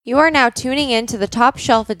You are now tuning in to the Top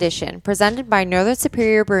Shelf Edition, presented by Northern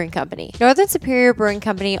Superior Brewing Company. Northern Superior Brewing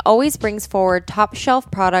Company always brings forward top shelf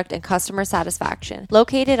product and customer satisfaction.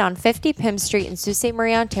 Located on 50 Pym Street in Sault Ste.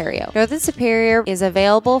 Marie, Ontario, Northern Superior is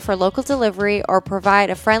available for local delivery or provide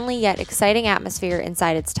a friendly yet exciting atmosphere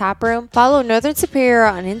inside its tap room. Follow Northern Superior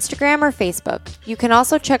on Instagram or Facebook. You can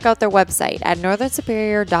also check out their website at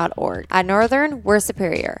northernsuperior.org. At Northern, we're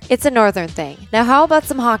superior. It's a Northern thing. Now how about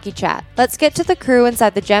some hockey chat? Let's get to the crew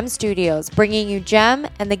inside the GEM Studios, bringing you GEM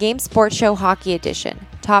and the Game Sports Show Hockey Edition,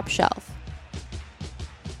 Top Shelf.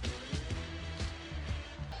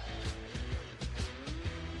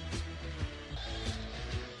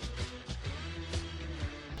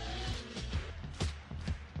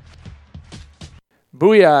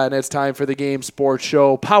 Booyah, and it's time for the Game Sports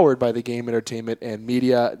Show, powered by the Game Entertainment and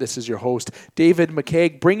Media. This is your host, David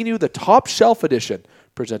McCaig, bringing you the Top Shelf Edition,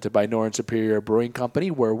 presented by Northern Superior Brewing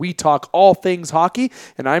Company, where we talk all things hockey,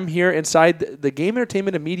 and I'm here inside the Game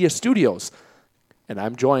Entertainment and Media Studios. And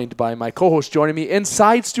I'm joined by my co-host joining me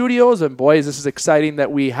inside studios, and boys, this is exciting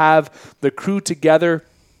that we have the crew together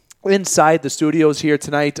inside the studios here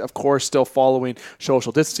tonight, of course, still following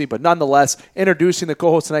social distancing, but nonetheless, introducing the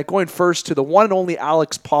co-host tonight, going first to the one and only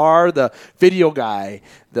Alex Parr, the video guy,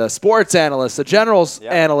 the sports analyst, the generals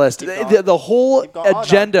analyst, the whole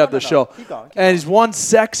agenda of the show. Keep going. And he's one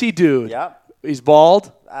sexy dude. Yep. He's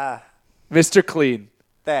bald. Mr. Clean.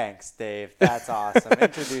 Thanks, Dave. That's awesome.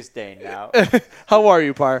 Introduce Dane now. How are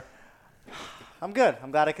you, Parr? I'm good. I'm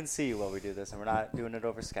glad I can see you while we do this, and we're not doing it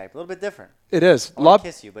over Skype. A little bit different. It is. I want to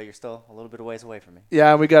kiss you, but you're still a little bit of ways away from me.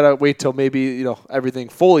 Yeah, we got to wait till maybe, everything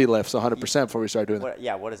fully lifts 100% before we start doing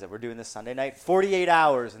that. What is it? We're doing this Sunday night, 48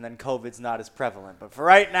 hours, and then COVID's not as prevalent. But for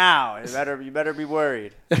right now, you better be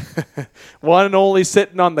worried. One and only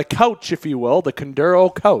sitting on the couch, if you will, the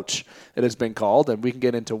Conduro couch, it has been called, and we can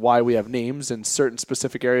get into why we have names in certain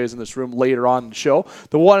specific areas in this room later on in the show.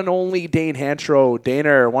 The one and only Dane Hantro,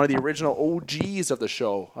 Daner, one of the original OGs of the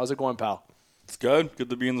show. How's it going, pal? It's good. Good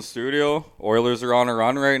to be in the studio. Oilers are on a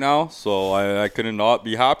run right now, so I couldn't not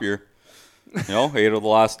be happier. 8 of the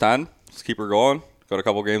last 10. Just keep her going. Got a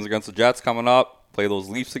couple games against the Jets coming up. Play those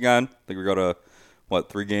Leafs again. I think we got a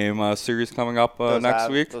 3-game series coming up next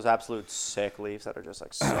week. Those absolute sick Leafs that are just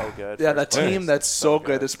so good. Yeah, that team that's so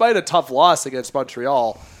good. Despite a tough loss against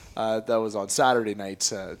Montreal, that was on Saturday night,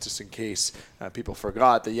 just in case people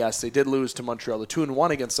forgot that, yes, they did lose to Montreal, the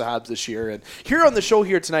 2-1 against the Habs this year. And here on the show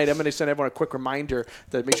here tonight, I'm going to send everyone a quick reminder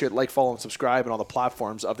that make sure to like, follow, and subscribe on all the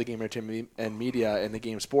platforms of the Game Entertainment and Media and the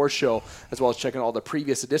Game Sports Show, as well as checking all the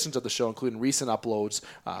previous editions of the show, including recent uploads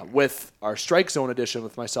with our Strike Zone edition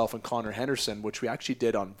with myself and Connor Henderson, which we actually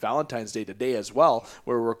did on Valentine's Day today as well,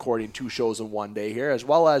 where we're recording 2 shows in one day here, as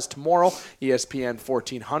well as tomorrow, ESPN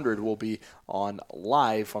 1400 will be on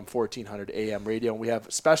live on 1400 AM radio. And we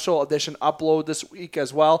have special edition upload this week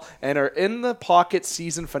as well. And our In the Pocket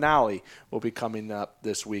season finale will be coming up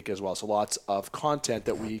this week as well. So lots of content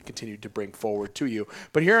that we continue to bring forward to you.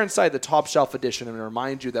 But here inside the Top Shelf edition, I'm going to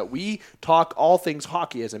remind you that we talk all things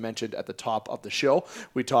hockey, as I mentioned at the top of the show.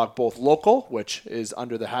 We talk both local, which is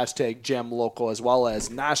under the hashtag GEMLocal, as well as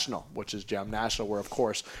national, which is GEM National, where, of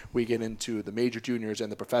course, we get into the major juniors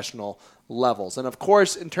and the professional levels. And, of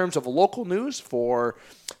course, in terms of local news for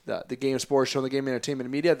the Game Sports Show and the Game Entertainment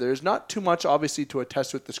and Media, there's not too much, obviously, to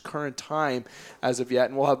attest with this current time as of yet.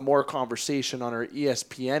 And we'll have more conversation on our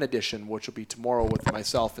ESPN edition, which will be tomorrow with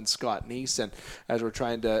myself and Scott Neeson, as we're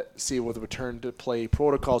trying to see what the return to play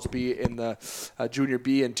protocols will be in the Junior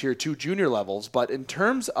B and Tier 2 junior levels. But in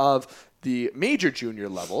terms of the major junior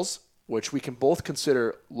levels, which we can both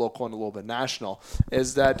consider local and a little bit national,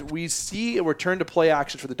 is that we see a return to play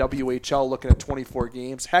action for the WHL, looking at 24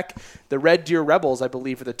 games. Heck, the Red Deer Rebels, I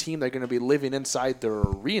believe, are the team that are going to be living inside their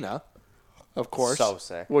arena, of course. So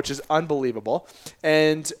sick. Which is unbelievable.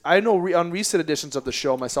 And I know on recent editions of the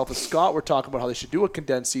show, myself and Scott were talking about how they should do a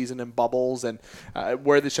condensed season in bubbles, and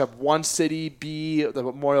where they should have one city be the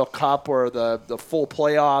Memorial Cup or the full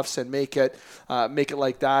playoffs, and make it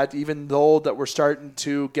like that, even though that we're starting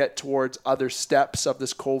to get towards other steps of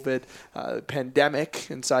this COVID pandemic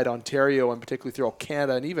inside Ontario, and particularly throughout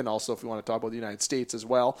Canada, and even also if we want to talk about the United States as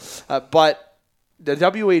well. But the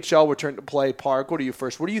WHL return to play, Park, go to you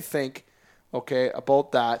first. What do you think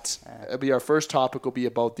about that? It'll be our first topic. Will be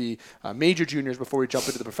about the major juniors before we jump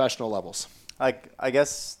into the professional levels. I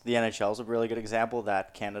guess the NHL is a really good example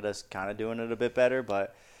that Canada's kind of doing it a bit better,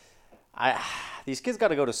 but these kids got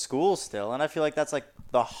to go to school still, and I feel like that's like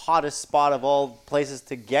the hottest spot of all places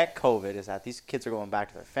to get COVID, is that these kids are going back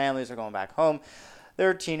to their families, they're going back home.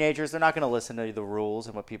 They're teenagers. They're not going to listen to the rules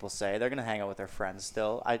and what people say. They're going to hang out with their friends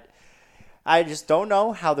still. I just don't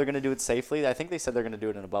know how they're going to do it safely. I think they said they're going to do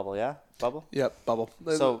it in a bubble, yeah? Bubble? Yep, bubble.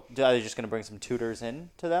 So are they just going to bring some tutors in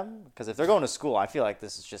to them? Because if they're going to school, I feel like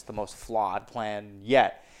this is just the most flawed plan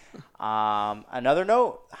yet. Another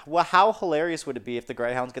note, well, how hilarious would it be if the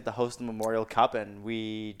Greyhounds get to host the Memorial Cup and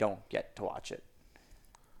we don't get to watch it?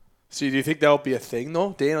 So do you think that will be a thing,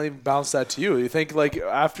 though? Dane, I'll even bounce that to you. You think, like,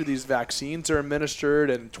 after these vaccines are administered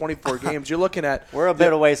and 24 games, you're looking at... We're a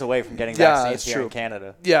bit of ways away from getting vaccines here in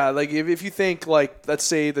Canada. Yeah, like, if you think, like, let's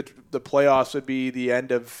say the playoffs would be the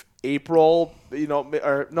end of April,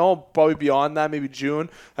 or no, probably beyond that, maybe June.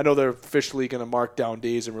 I know they're officially going to mark down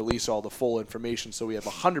days and release all the full information so we have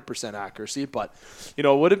 100% accuracy. But,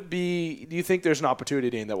 would it be... Do you think there's an opportunity,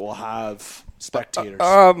 Dane, that we'll have... spectators?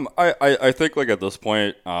 I think like at this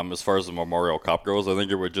point, as far as the Memorial Cup goes, I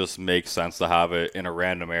think it would just make sense to have it in a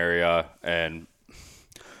random area, and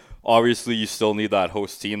obviously you still need that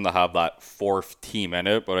host team to have that fourth team in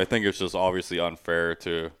it, but I think it's just obviously unfair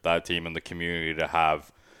to that team in the community to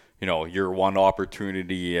have, your one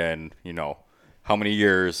opportunity, and how many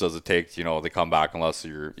years does it take, to come back unless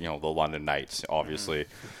you're, the London Knights, obviously.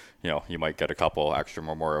 You might get a couple extra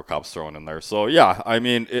Memorial Cups thrown in there. So, yeah, I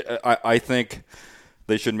mean, I think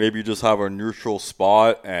they should maybe just have a neutral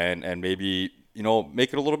spot and maybe,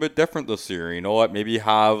 make it a little bit different this year. You know what? Maybe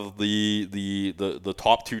have the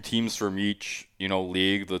top two teams from each,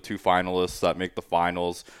 league, the two finalists that make the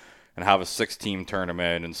finals, and have a 6-team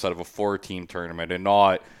tournament instead of a 4-team tournament, and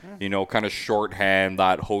not, kind of shorthand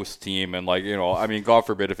that host team. And, like, I mean, God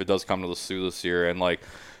forbid if it does come to the Sault this year, and, like,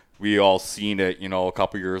 we all seen it, a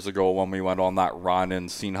couple years ago when we went on that run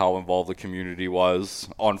and seen how involved the community was.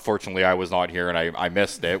 Unfortunately, I was not here and I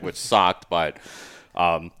missed it, which sucked. But,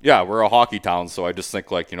 we're a hockey town, so I just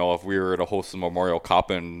think, like, if we were to host the Memorial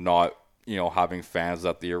Cup and not, having fans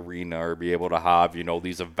at the arena or be able to have,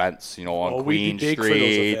 these events, on Queen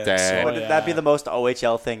Street. And wouldn't that be the most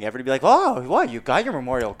OHL thing ever to be like, oh, what, you got your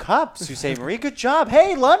Memorial Cup, Sault Ste. Marie, good job.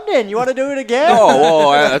 Hey, London, you want to do it again? No,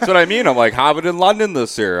 well, that's what I mean. I'm like, have it in London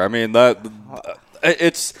this year. I mean,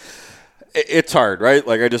 it's hard, right?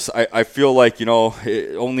 Like, I feel like,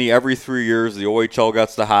 only every 3 years the OHL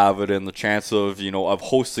gets to have it, and the chance of, of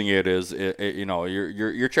hosting it is,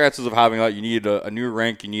 your chances of having that, you need a new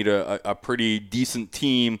rink, you need a pretty decent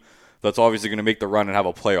team that's obviously going to make the run and have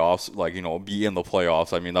a playoffs, like, be in the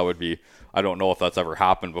playoffs. I mean, that would be, I don't know if that's ever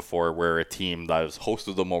happened before where a team that has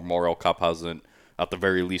hosted the Memorial Cup hasn't, at the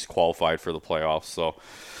very least, qualified for the playoffs. So,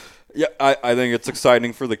 yeah, I think it's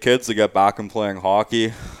exciting for the kids to get back and playing hockey.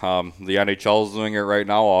 The NHL is doing it right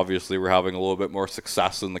now. Obviously, we're having a little bit more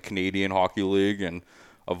success in the Canadian Hockey League and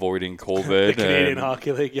avoiding COVID. The Canadian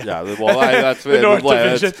Hockey League, yeah. Well, that's the North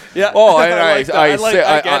Division. Yeah. Oh, I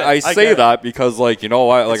say that because, like,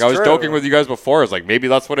 I was joking with you guys before. It's like maybe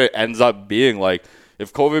that's what it ends up being. Like,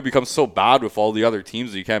 if COVID becomes so bad with all the other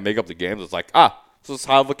teams that you can't make up the games, it's like, so let's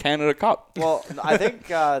have a Canada Cup. Well, I think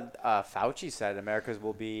Fauci said Americans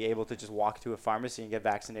will be able to just walk to a pharmacy and get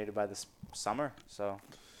vaccinated by this summer. So,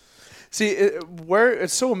 see,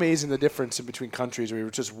 it's so amazing the difference in between countries where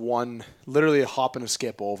you're just literally a hop and a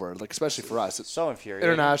skip over. Like, especially for us, it's so infuriating.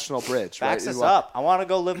 International bridge. Backs us up. I want to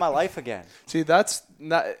go live my life again. See, that's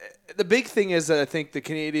not. The big thing is that I think the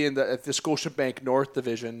Scotiabank North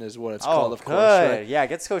Division is what it's called, of course. Right? Yeah,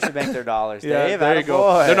 get Scotiabank their dollars. Yeah, Dave, there you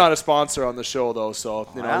go. They're not a sponsor on the show, though, so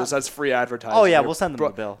that's free advertising. Oh, yeah, we'll send them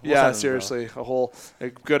a bill. Seriously, a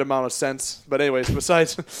good amount of sense. But anyways,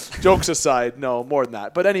 besides, jokes aside, no, more than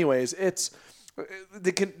that. But anyways, it's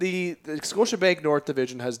the Scotiabank North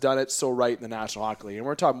Division has done it so right in the National Hockey League. And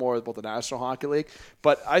we're talking more about the National Hockey League.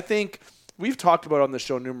 But I think we've talked about it on the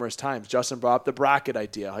show numerous times. Justin brought up the bracket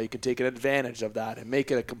idea, how you can take an advantage of that and make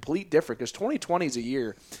it a complete different. Because 2020 is a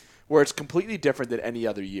year where it's completely different than any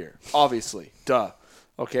other year. Obviously. Duh.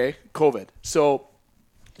 Okay? COVID. So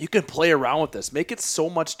you can play around with this. Make it so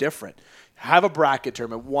much different. Have a bracket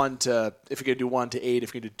tournament, if you're going to do 1 to 8,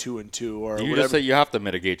 if you're going to do 2 and 2, or you whatever. Just say you have to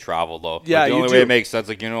mitigate travel, though. Yeah, like, the only way it makes sense,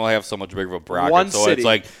 like, only have so much big of a bracket. One so city. It's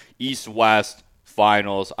like East, West,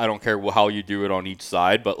 finals. I don't care how you do it on each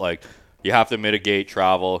side, but, like, you have to mitigate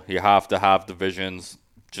travel. You have to have divisions,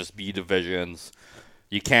 just be divisions.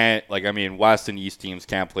 You can't, West and East teams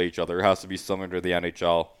can't play each other. It has to be similar to the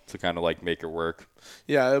NHL to kind of, make it work.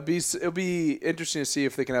 Yeah, it'll be interesting to see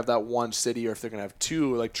if they can have that one city or if they're going to have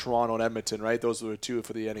two, like Toronto and Edmonton, right? Those are the two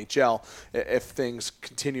for the NHL. If things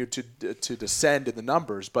continue to descend in the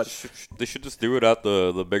numbers, but they should just do it at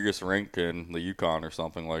the biggest rink in the Yukon or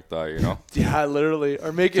something like that, Yeah, literally,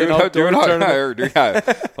 or make it an outdoor tournament.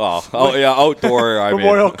 Outdoor.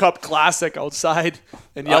 Memorial Cup Classic outside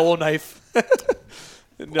in Yellowknife.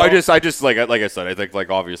 No. I just like I said, I think like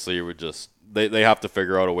obviously it would just they have to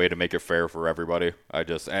figure out a way to make it fair for everybody. I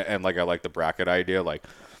like the bracket idea, like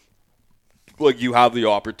you have the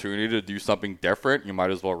opportunity to do something different, you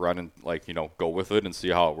might as well run and go with it and see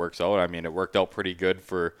how it works out. I mean, it worked out pretty good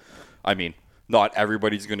not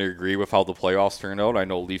everybody's going to agree with how the playoffs turned out. I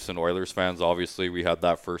know Leafs and Oilers fans, obviously, we had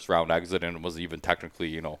that first round exit, and it was even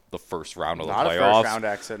technically, the first round of the playoffs. Not a first round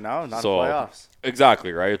exit, no, not playoffs.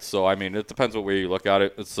 Exactly, right? So, I mean, it depends what way you look at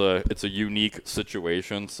it. It's a unique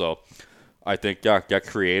situation, so I think, get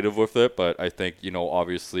creative with it, but I think,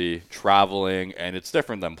 obviously traveling, and it's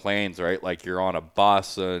different than planes, right? Like, you're on a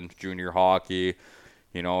bus and junior hockey,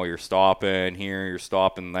 you're stopping here, you're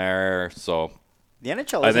stopping there, so... The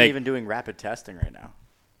NHL isn't even doing rapid testing right now.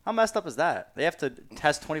 How messed up is that? They have to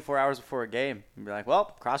test 24 hours before a game and be like,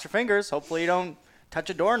 well, cross your fingers. Hopefully you don't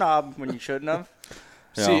touch a doorknob when you shouldn't have.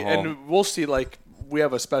 And we'll see, we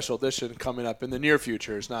have a special edition coming up in the near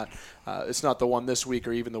future. It's not the one this week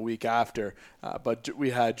or even the week after. But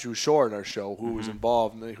we had Drew Shore in our show who was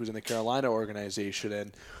involved, who's in the Carolina organization.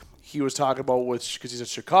 And he was talking about because he's in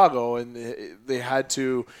Chicago, and they had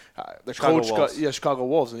to Chicago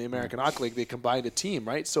Wolves in the American Hockey League. They combined a team,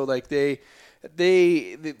 right? So the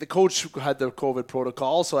coach had the COVID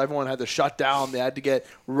protocol, so everyone had to shut down. They had to get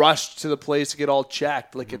rushed to the place to get all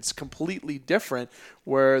checked. It's completely different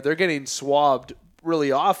where they're getting swabbed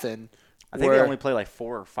really often. I think they only play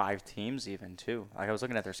 4 or 5 teams even too. I was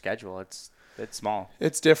looking at their schedule. It's small.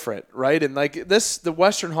 It's different, right? And the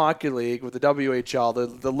Western Hockey League with the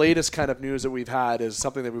WHL, the latest kind of news that we've had is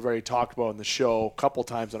something that we've already talked about in the show a couple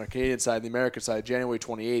times on our Canadian side. And the American side, January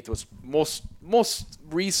 28th was most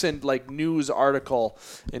recent news article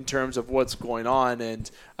in terms of what's going on.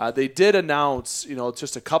 And they did announce,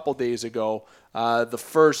 just a couple days ago, the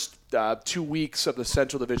first 2 weeks of the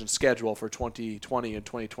Central Division schedule for 2020 and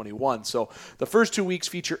 2021. So the first 2 weeks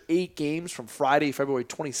feature 8 games from Friday, February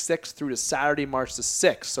 26th through to Saturday, March the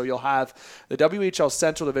 6th. So you'll have the WHL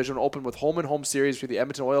Central Division open with home series for the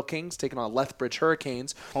Edmonton Oil Kings taking on Lethbridge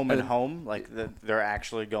Hurricanes. Home? They're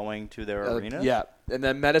actually going to their arena? Yeah. And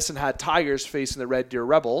then Medicine Hat Tigers facing the Red Deer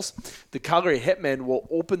Rebels. The Calgary Hitmen will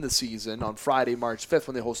open the season on Friday, March 5th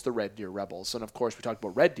when they host the Red Deer Rebels. And, of course, we talked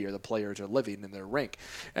about Red Deer. The players are living in their rink.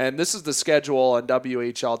 And this is the schedule on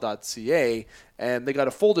WHL.ca. And they got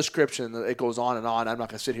a full description. It goes on and on. I'm not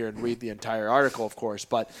going to sit here and read the entire article, of course.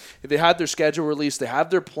 But they had their schedule released. They have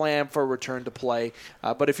their plan for return to play.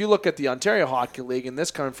 But if you look at the Ontario Hockey League, and this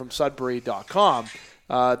coming from Sudbury.com,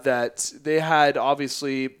 that they had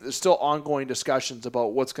obviously there's still ongoing discussions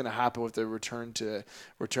about what's going to happen with the return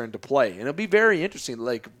to play, and it'll be very interesting.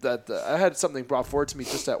 I had something brought forward to me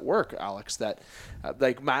just at work, Alex. That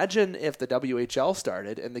imagine if the WHL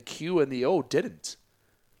started and the Q and the O didn't.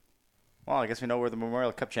 Well, I guess we know where the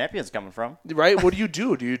Memorial Cup champion's coming from. Right? What do you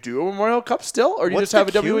do? Do you do a Memorial Cup still, or do you just have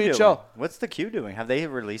a WHL? Doing? What's the Q doing? Have they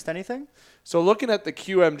released anything? So looking at the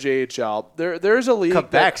QMJHL, there's a league.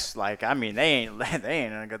 Quebec's they ain't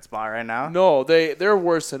in a good spot right now. No, they're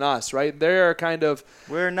worse than us, right? They're kind of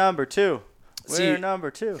we're number 2. We're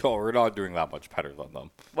number 2. Oh, we're not doing that much better than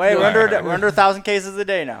them. Wait, we're under 1,000 cases a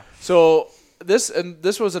day now. So.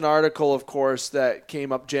 This was an article, of course, that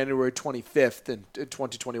came up January 25th in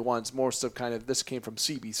 2021. Most of this came from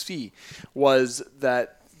CBC, was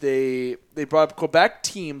that they brought up Quebec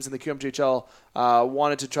teams in the QMJHL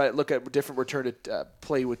wanted to try to look at different return to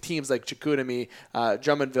play with teams like Chicoutimi,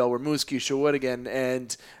 Drummondville, Rimouski, Shawinigan,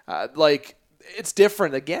 and it's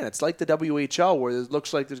different again. It's like the WHL where it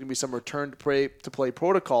looks like there's going to be some return to play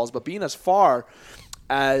protocols, but being as far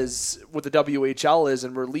as what the WHL is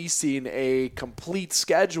and releasing a complete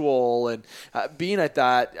schedule and being at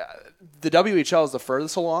that, the WHL is the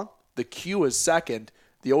furthest along. The Q is second.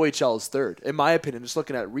 The OHL is third, in my opinion, just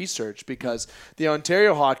looking at research, because the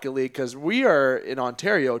Ontario Hockey League, because we are in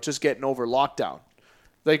Ontario just getting over lockdown.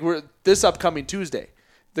 We're this upcoming Tuesday.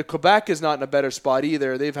 The Quebec is not in a better spot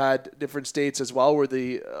either. They've had different states as well, where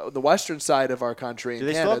the western side of our country. Do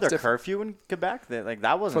they still have their curfew in Quebec?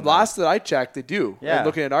 That wasn't. For the last that I checked, they do. Yeah. And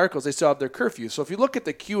looking at articles, they still have their curfew. So if you look at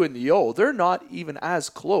the Q and the O, they're not even as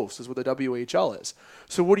close as what the WHL is.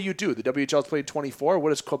 So what do? The WHL is playing 24.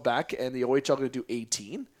 What is Quebec and the OHL going to do?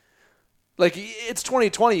 18. It's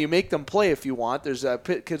 2020. You make them play if you want. There's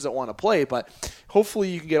kids that want to play, but hopefully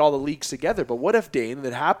you can get all the leagues together. But what if, Dane,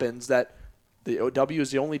 that happens that the OW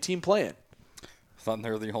is the only team playing? Then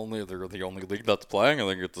they're the only league that's playing. I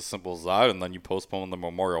think it's as simple as that. And then you postpone the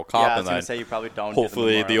Memorial Cup. Yeah, I was going to say you probably don't.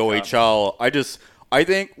 Hopefully the OHL. I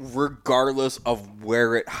think regardless of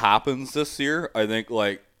where it happens this year, I think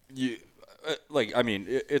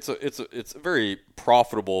it's very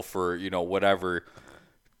profitable for whatever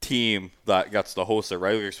team that gets to host it,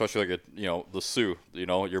 right? Especially like the Sioux.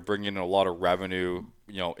 You're bringing in a lot of revenue,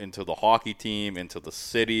 into the hockey team, into the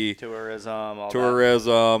city, tourism.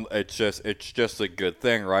 It's just a good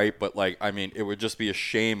thing, right? But like, I mean, it would just be a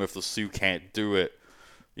shame if the Sioux can't do it.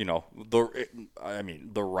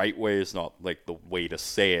 The right way is not like the way to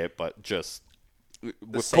say it, but just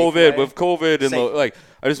with COVID in the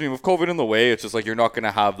I just mean with COVID in the way, it's just like you're not going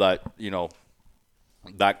to have that,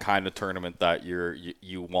 that kind of tournament that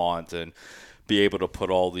you want, and be able to put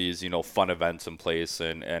all these, fun events in place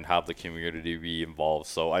and have the community be involved.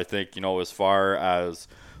 So I think, as far as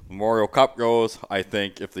Memorial Cup goes, I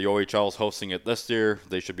think if the OHL is hosting it this year,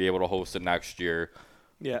 they should be able to host it next year.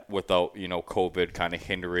 Yeah. Without, COVID kind of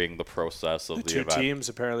hindering the process of the event. The two teams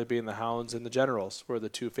apparently being the Hounds and the Generals were the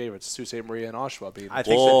two favorites, Sault Ste. Marie and Oshawa being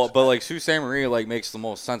the but like Sault Ste. Marie makes the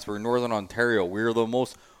most sense. We're in Northern Ontario. We're the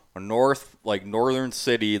most northern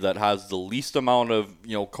city that has the least amount of,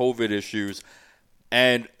 COVID issues.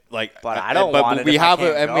 And like, but I don't want it. We have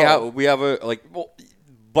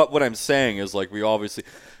but what I'm saying is like, we obviously,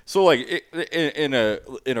 so like in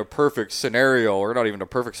a perfect scenario, or not even a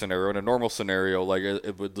perfect scenario, in a normal scenario, like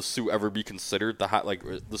would the Sioux ever be considered to have, like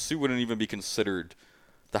the Sioux wouldn't even be considered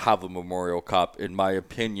to have the Memorial Cup, in my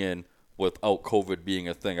opinion, without COVID being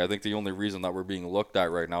a thing. I think the only reason that we're being looked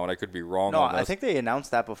at right now, and I could be wrong on this. I think they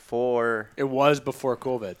announced that before. It was before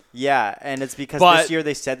COVID. Yeah, and it's because this year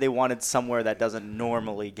they said they wanted somewhere that doesn't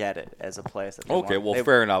normally get it as a place.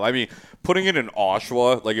 Fair enough. I mean, putting it in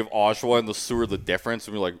Oshawa, like if Oshawa and the Sioux are the difference,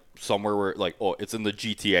 and we're like somewhere where like, it's in the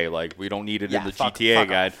GTA, like we don't need it in the GTA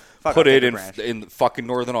again. Put it in fucking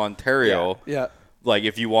Northern Ontario. Yeah. Like,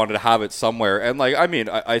 if you wanted to have it somewhere. And, like, I mean,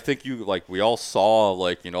 I think we all saw,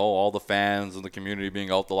 like, all the fans and the community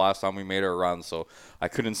being out the last time we made our run. So I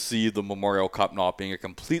couldn't see the Memorial Cup not being a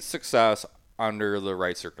complete success under the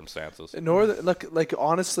right circumstances.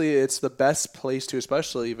 Honestly, it's the best place to,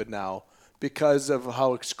 especially even now, because of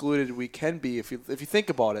how excluded we can be. If you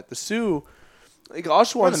think about it, the Sioux, like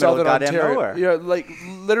Oshawa and Southern Ontario, like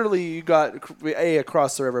literally you got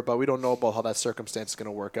across the river, but we don't know about how that circumstance is going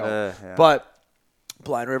to work out. But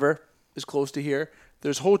Blind River is close to here.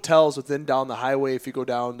 There's hotels down the highway. If you go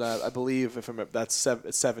down, I believe, that's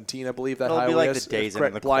 17. I believe that highway is. It'll be like the days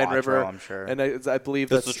in the Blind Quattro, River, I'm sure. And I believe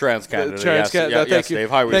that's the Trans-Canada. Thank you, Dave.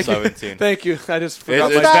 Highway 17. Thank you. I just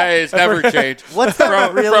forgot. It's never changed. What's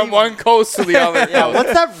that from one coast to the other?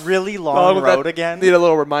 What's that really long road again? Need a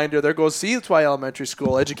little reminder. There goes C.H. Elementary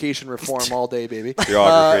School. Education reform all day, baby.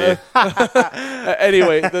 Geography.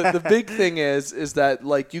 Anyway, the big thing is that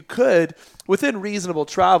like you could, within reasonable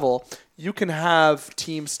travel, you can have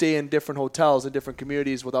teams stay in different hotels in different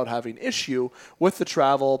communities without having issue with the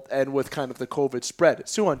travel and with kind of the COVID spread.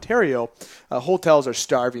 Sault, Ontario, hotels are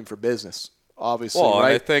starving for business, obviously. Well,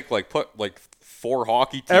 right? I think put 4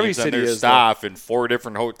 hockey teams and their staff in 4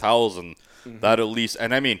 different hotels, and that at least.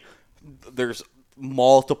 And I mean, there's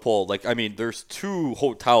multiple. There's 2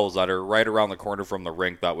 hotels that are right around the corner from the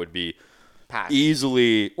rink that would be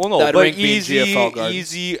easily. Well, no, that but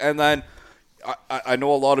easy, and then. I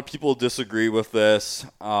know a lot of people disagree with this.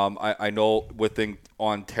 I know within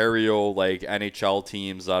Ontario, like NHL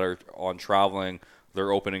teams that are on traveling,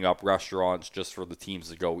 they're opening up restaurants just for the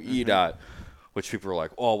teams to go eat at, which people are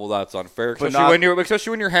like, oh, well, that's unfair.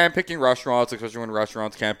 Especially when you're handpicking restaurants, especially when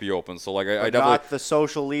restaurants can't be open. So like, I definitely not the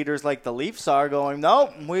social leaders like the Leafs are going.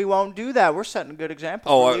 No, we won't do that. We're setting a good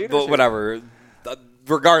example. But whatever.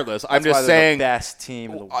 Regardless, I'm just saying the best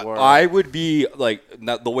team in the world. I would be like,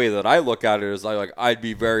 not the way that I look at it is I'd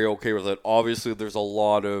be very okay with it. Obviously, there's a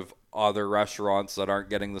lot of other restaurants that aren't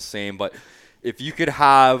getting the same, but if you could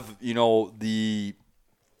have them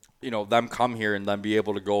come here and then be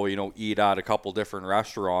able to go eat at a couple different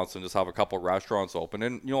restaurants and just have a couple restaurants open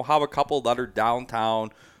and have a couple that are downtown,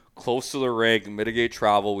 close to the rink, mitigate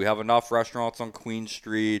travel. We have enough restaurants on Queen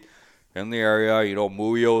Street. In the area,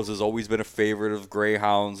 Muyo's has always been a favorite of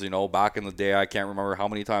Greyhounds. Back in the day, I can't remember how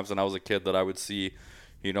many times when I was a kid that I would see,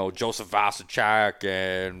 Joseph Vasicek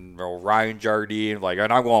and Ryan Jardine.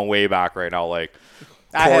 And I'm going way back right now,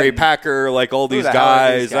 Corey Pecker, all these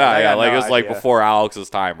guys. Before Alex's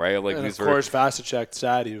time, right? And of course, Vasicek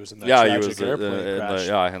said he was in that tragic airplane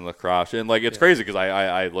crash. In the crash. And it's crazy because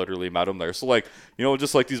I literally met him there. So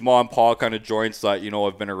just these mom and pop kind of joints that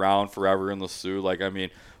have been around forever in the Sioux.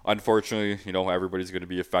 Unfortunately, everybody's going to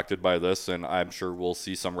be affected by this, and I'm sure we'll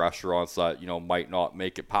see some restaurants that, might not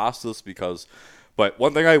make it past this but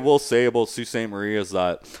one thing I will say about Sault Ste. Marie is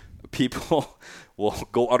that people will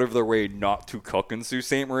go out of their way not to cook in Sault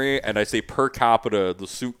Ste. Marie, and I say per capita, the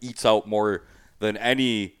Sioux eats out more than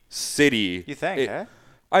any city. You think,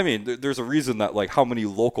 I mean, there's a reason that, like, how many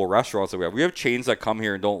local restaurants that we have. We have chains that come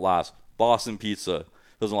here and don't last. Boston Pizza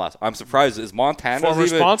doesn't last. I'm surprised. Is Montana's Former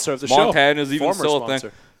even sponsor of the show. Montana's even Former still a sponsor.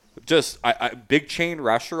 thing? Just big chain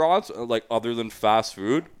restaurants, like, other than fast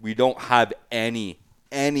food, we don't have any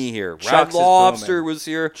here. Chuck's Red is Lobster booming. was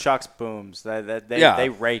here. Chuck's booms. They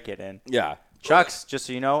rake it in. Yeah. Chuck's, just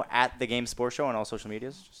so you know, at the Game Sports Show on all social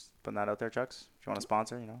medias. Just putting that out there, Chuck's. If you want to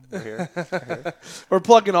sponsor, we're here. We're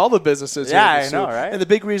plugging all the businesses. Yeah, here I know, right? And the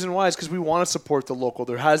big reason why is because we want to support the local.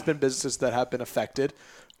 There has been businesses that have been affected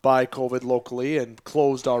by COVID locally and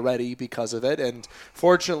closed already because of it. And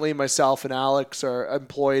fortunately, myself and Alex are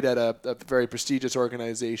employed at a very prestigious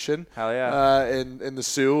organization. Hell yeah. In the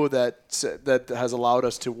Sioux that has allowed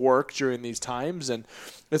us to work during these times. And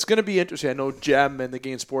it's going to be interesting. I know Gem and the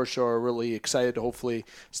Game Sports Show are really excited to hopefully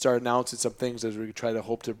start announcing some things as we try to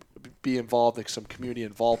hope to be involved in some community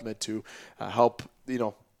involvement to help,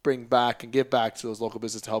 bring back and give back to those local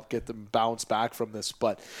businesses to help get them bounce back from this.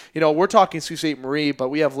 But, we're talking Sault Ste. Marie, but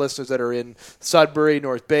we have listeners that are in Sudbury,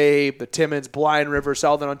 North Bay, the Timmins, Blind River,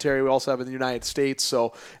 Southern Ontario. We also have in the United States.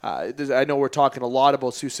 So I know we're talking a lot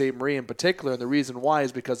about Sault Ste. Marie in particular, and the reason why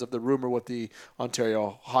is because of the rumor with the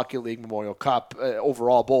Ontario Hockey League Memorial Cup.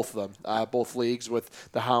 Overall, both of them, both leagues with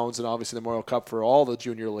the Hounds and obviously the Memorial Cup for all the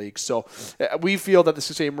junior leagues. So we feel that the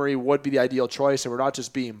Sault Ste. Marie would be the ideal choice, and we're not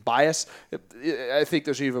just being biased. I think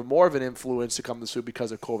there's even more of an influence to come to the Sioux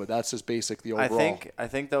because of COVID. That's just basic the overall. I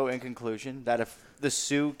think though, in conclusion, that if the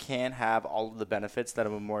Sioux can have all of the benefits that a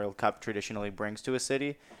Memorial Cup traditionally brings to a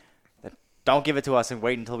city, then don't give it to us and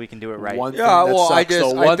wait until we can do it right.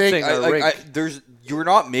 You're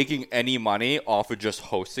not making any money off of just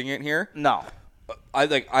hosting it here. No.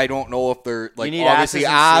 I don't know if they're like need obviously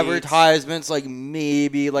advertisements seats. Like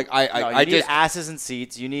maybe like you need asses and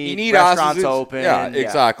seats. You need restaurants restaurants open. Yeah,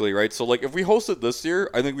 exactly right. So like if we host it this year,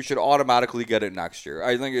 I think we should automatically get it next year.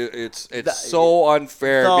 I think it's so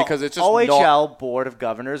unfair because it's just OHL Board of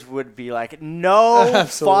Governors would be like, no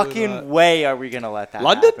fucking way are we gonna let that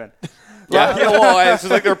happen. Yeah, well, it's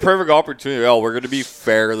like their perfect opportunity. Oh, we're gonna be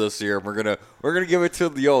fair this year. We're gonna give it to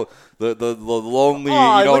the lonely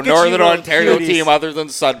Northern Ontario team other than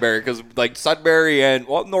Sudbury, because like Sudbury and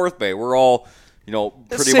North Bay, we're all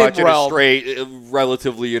pretty much in a straight,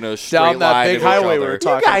 relatively in a straight down that line big highway we were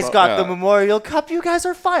talking about. You guys got the Yeah. Memorial Cup. You guys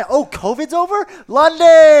are fine. Oh, COVID's over?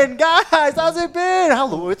 London, guys, how's it been?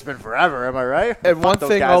 It's been forever, am I right? And one those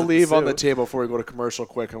thing guys I'll at the leave on Sioux. the table before we go to commercial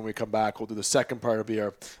quick, and when we come back, we'll do the second part of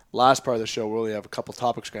our last part of the show. We only have a couple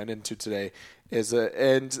topics to get into today.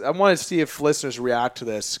 And I want to see if listeners react to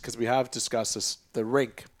this, because we have discussed this, the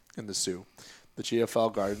rink in the Sioux, the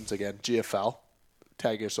GFL Gardens, again, GFL.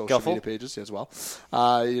 Tag your social media pages as well.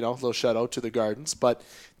 A little shout out to the Gardens. But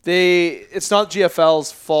it's not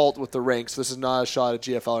GFL's fault with the rink, so this is not a shot at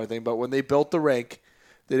GFL or anything, but when they built the rink,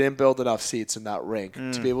 they didn't build enough seats in that rink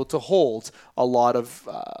to be able to hold a lot of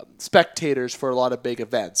spectators for a lot of big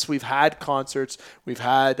events. We've had concerts. We've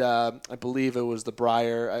had, I believe it was the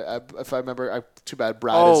Briar. If I remember, too bad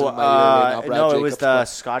Brad isn't in my ear right now. Brad no, Jacobs, it was the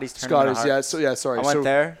Scotty's tournament. Sorry. I went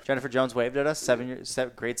there. Jennifer Jones waved at us.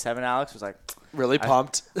 Grade 7 Alex was like, really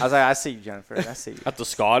pumped. I was like, I see you, Jennifer. I see you. At the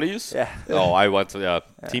Scotties? Yeah. Oh, I went to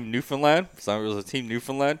Team Newfoundland. So it was a Team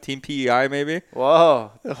Newfoundland, Team PEI maybe.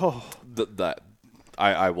 Whoa. Oh.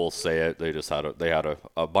 I will say it. They just had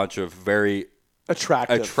a bunch of very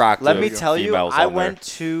attractive. Let me tell you, I went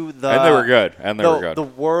to the and they were good. The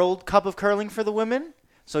World Cup of Curling for the women.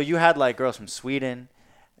 So you had like girls from Sweden,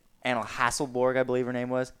 Anna Hasselborg, I believe her name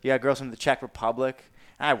was. You had girls from the Czech Republic.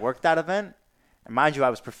 And I worked that event. And mind you, I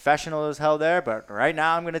was professional as hell there. But right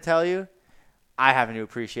now, I'm going to tell you, I have a new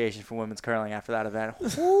appreciation for women's curling after that event.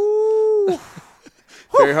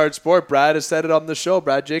 Very hard sport. Brad has said it on the show.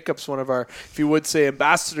 Brad Jacobs, one of our, if you would say,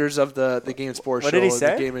 ambassadors of the Game Sports Show. What did he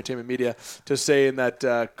say? The Game Entertainment Media, to saying that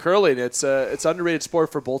curling, it's underrated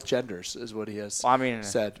sport for both genders, is what he has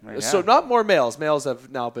said. Yeah. So not more males. Males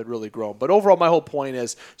have now been really grown. But overall, my whole point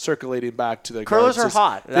is circulating back to the curlers are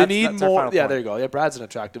hot. They need more. Yeah, there you go. Yeah, Brad's an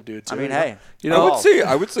attractive dude too. Hey.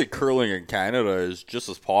 I would say curling in Canada is just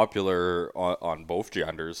as popular on both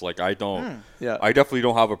genders. Like I definitely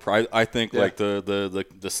don't have a prize. I think like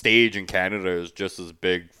the stage in Canada is just as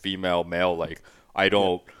big female male. Like I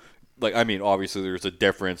don't like. I mean, obviously there's a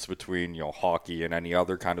difference between hockey and any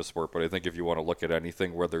other kind of sport, but I think if you want to look at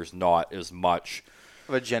anything where there's not as much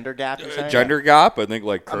of a gender gap, gap, I think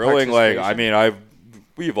like curling. Like I mean,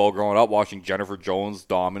 we've all grown up watching Jennifer Jones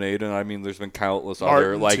dominate, and I mean, there's been countless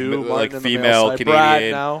other like female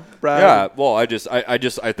Canadian. Brad. Yeah, well, I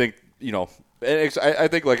think I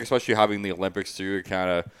think like especially having the Olympics too, it kind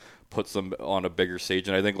of puts them on a bigger stage.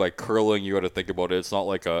 And I think like curling, you got to think about it. It's not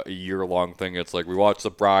like a year-long thing. It's like we watch the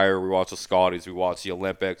Brier, we watch the Scotties, we watch the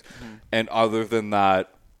Olympics. And other than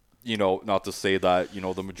that, not to say that,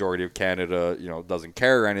 the majority of Canada, doesn't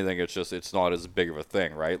care or anything. It's just, it's not as big of a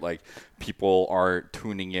thing, right? Like people aren't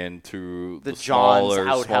tuning in to the smaller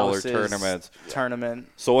tournaments.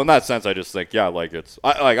 So in that sense, I just think, I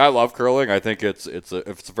love curling. I think it's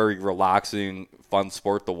a very relaxing, fun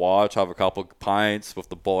sport to watch, have a couple pints with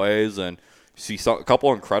the boys and see a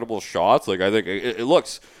couple incredible shots. Like I think it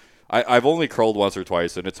looks, I've only curled once or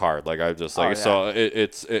twice, and it's hard. Like I just so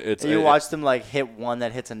it's. You watch them like hit one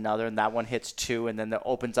that hits another, and that one hits two, and then that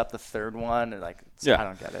opens up the third one, and I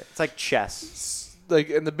don't get it. It's like chess.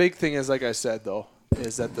 And the big thing is, like I said though,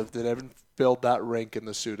 is that they didn't build that rink in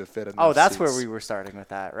the Sault to fit enough that's seats. Where we were starting with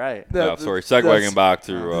that, right? Segueing back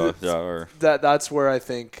to that's where I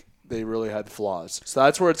think they really had flaws. So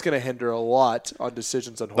that's where it's going to hinder a lot on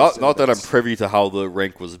decisions on host not that I'm privy to how the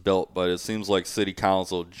rink was built, but it seems like City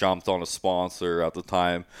Council jumped on a sponsor at the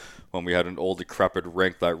time when we had an old decrepit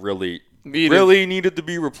rink that really needed to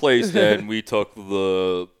be replaced, and we took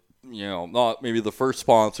the not maybe the first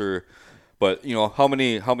sponsor, but how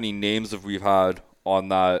many names have we had on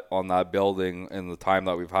that building in the time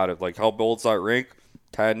that we've had it? Like how old's that rink?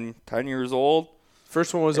 10 years old?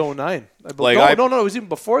 First one was 09. It was even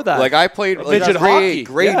before that. Like I played midget hockey.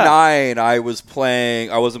 Grade 9. I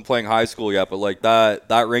wasn't playing high school yet, but like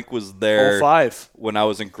that rink was there 05 when I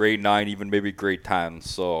was in grade 9, even maybe grade 10.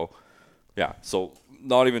 So yeah, so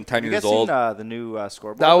not even 10 years old. You guys seen the new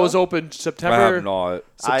scoreboard? That was opened September. I have not.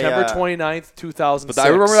 September 29th, 2006. But I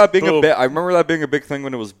remember that being a big thing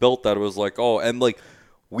when it was built. That it was like, and like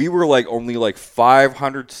we were like only like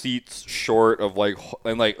 500 seats short of like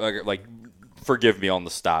forgive me on the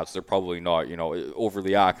stats. They're probably not,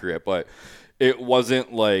 overly accurate, but it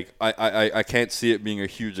wasn't like I can't see it being a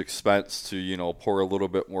huge expense to, pour a little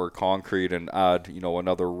bit more concrete and add,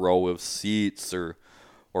 another row of seats or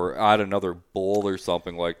add another bowl or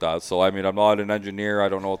something like that. So, I mean, I'm not an engineer. I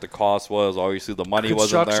don't know what the cost was. Obviously, the money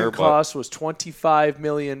wasn't there. Construction cost was $25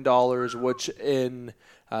 million, which in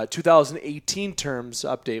 2018 terms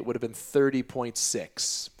update would have been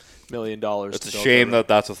 $30.6 million. It's a shame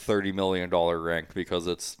that's a $30 million rink because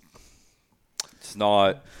it's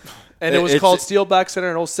not. And it was called Steelback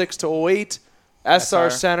Center in 06 to 08, SR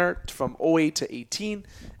Center from 08 to 18,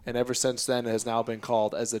 and ever since then it has now been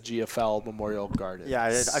called as the GFL Memorial Garden. Yeah,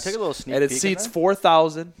 I took a little sneak peek. And it seats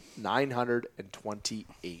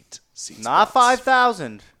 4,928 seats. Not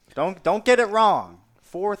 5,000. Don't get it wrong.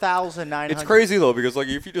 4,900. It's crazy though because like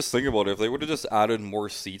if you just think about it, if they would have just added more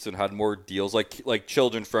seats and had more deals, like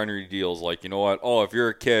children friendly deals, like if you're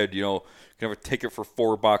a kid, you can have a ticket for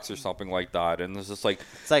 $4 or something like that, and it's just like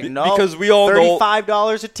no, because we all know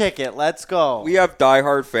 $35 a ticket. Let's go. We have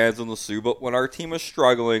diehard fans in the Sioux, but when our team is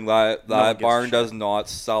struggling, that barn does not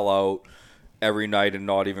sell out every night and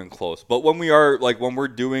not even close. But when we're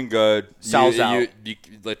doing good,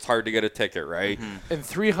 it's hard to get a ticket, right? Mm-hmm. And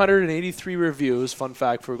 383 reviews, fun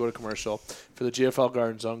fact before we go to commercial, for the GFL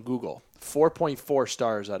Gardens on Google. 4.4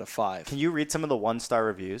 stars out of 5. Can you read some of the 1-star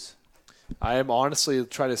reviews? I am honestly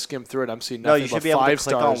trying to skim through it. I'm seeing nothing but 5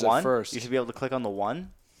 stars at first. You should be able to click on the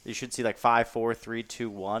 1. You should see like 5, 4, 3,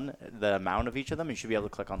 2, 1. The amount of each of them. You should be able to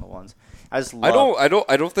click on the ones. I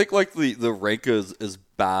don't think like the rank is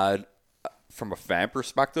bad from a fan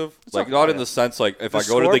perspective. It's like not in the sense like if I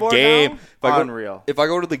go to the game, if I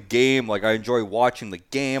go to the game, like I enjoy watching the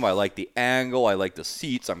game. I like the angle. I like the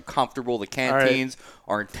seats. I'm comfortable. The canteens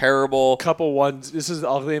aren't terrible. Couple ones.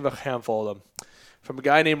 I'll name a handful of them. From a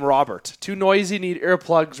guy named Robert. Too noisy, need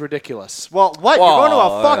earplugs, ridiculous. Well, what? You're going to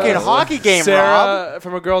a fucking hockey game, Sarah, Rob.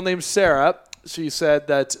 From a girl named Sarah. She said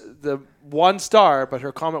that the 1 star, but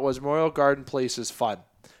her comment was Memorial Garden Place is fun.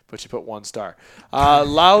 But she put 1 star.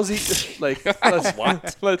 Lousy.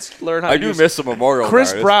 Let's learn how to use. I do miss a Memorial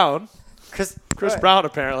Chris Garden. Brown. Chris Brown,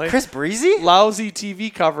 apparently. Chris Breezy? Lousy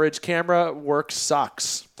TV coverage. Camera work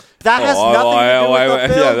sucks. That has nothing to do with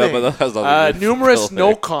the building. But that has nothing to do with numerous the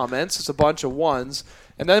no comments. It's a bunch of 1s.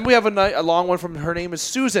 And then we have a long one from her name is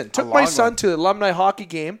Susan. Took my son to the alumni hockey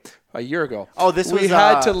game a year ago. Oh, we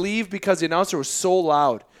had to leave because the announcer was so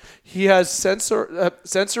loud. He has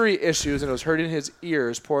sensory issues and it was hurting his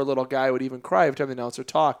ears. Poor little guy would even cry every time the announcer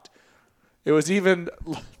talked. It was even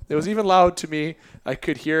loud to me. I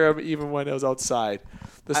could hear him even when it was outside.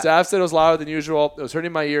 The staff said it was louder than usual. It was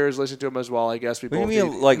hurting my ears listening to him as well. I guess we both need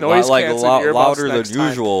noise canceling louder than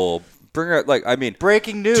usual.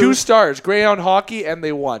 Breaking news. 2 stars. Greyhound hockey, and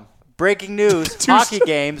they won. Breaking news. Hockey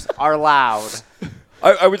games are loud.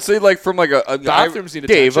 I would say like from like a bathrooms need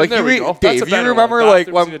Dave, attention. like there we go. Dave, That's a you better remember one. like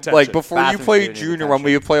Bathrooms when need attention. like before Bathrooms you played do need junior, when attention.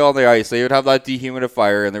 we would play on the ice, they would have that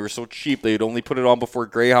dehumidifier, and they were so cheap they'd only put it on before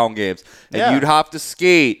Greyhound games, and Yeah. you'd have to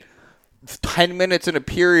skate 10 minutes in a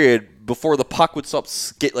period before the puck would stop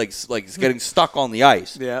getting stuck on the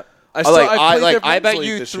ice. Yeah. I bet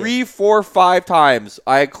you 3, 4, 5 times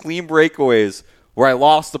I had clean breakaways where I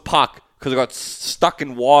lost the puck because I got stuck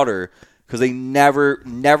in water because they never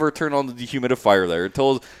turned on the dehumidifier there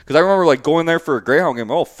because I remember like going there for a Greyhound game.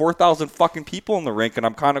 4,000 fucking people in the rink and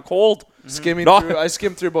I'm kind of cold. I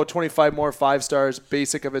skimmed through about 25 more 5 stars.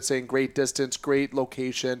 Basic of it saying great distance, great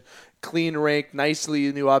location, clean rink,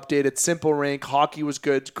 nicely new updated, simple rink. Hockey was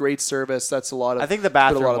good, great service. That's a lot of. I think the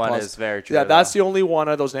bathroom one is very true. Yeah, that's the only one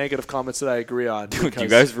of those negative comments that I agree on. Dude, do you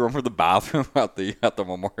guys remember the bathroom at the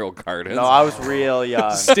Memorial Gardens? No, I was real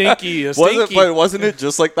young. Stinky. Wasn't it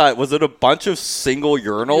just like that? Was it a bunch of single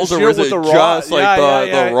urinals, or was it the just like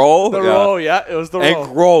the row? The row, yeah, it was the row.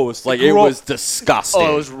 And gross, like it was disgusting.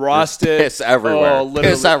 Oh, it was rusted. Piss everywhere. Oh, literally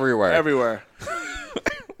Piss everywhere. Everywhere.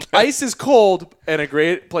 Ice is cold and a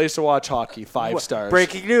great place to watch hockey. 5 stars.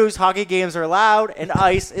 Breaking news: hockey games are loud and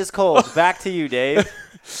ice is cold. Back to you, Dave.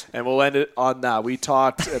 And we'll end it on that. We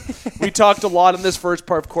talked a lot in this first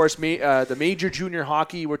part, of course. The major junior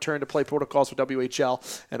hockey return to play protocols for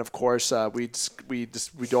WHL, and of course we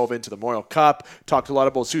dove into the Memorial Cup. Talked a lot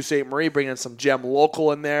about Sault Ste. Marie, bringing some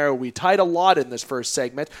GEMLocal in there. We tied a lot in this first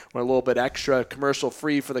segment. Went a little bit extra commercial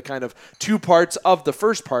free for the kind of 2 parts of the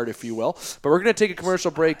first part, if you will. But we're going to take a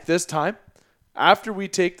commercial break this time. After we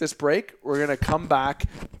take this break, we're going to come back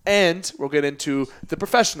and we'll get into the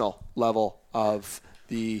professional level of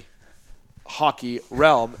the hockey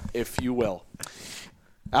realm, if you will.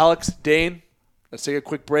 Alex, Dane, let's take a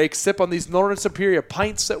quick break. Sip on these Northern Superior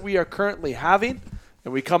pints that we are currently having.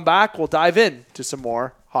 And we come back, we'll dive in to some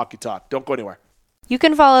more hockey talk. Don't go anywhere. You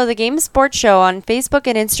can follow The Game Sports Show on Facebook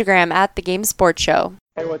and Instagram at The Game Sports Show.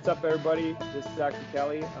 Hey, what's up, everybody? This is Zachary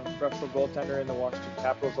Kelly. I'm a professional goaltender in the Washington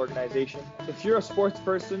Capitals organization. If you're a sports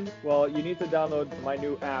person, well, you need to download my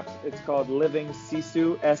new app. It's called Living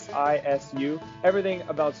Sisu, S-I-S-U. Everything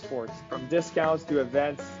about sports, from discounts to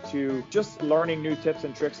events to just learning new tips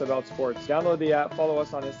and tricks about sports. Download the app. Follow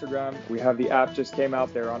us on Instagram. We have the app just came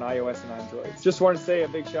out there on iOS and Android. Just want to say a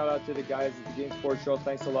big shout out to the guys at the Game Sports Show.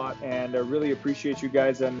 Thanks a lot, and I really appreciate you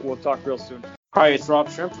guys, and we'll talk real soon. Hi, it's Rob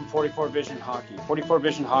Shrimp from 44 Vision Hockey. 44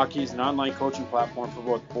 Vision Hockey is an online coaching platform for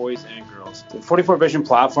both boys and girls. The 44 Vision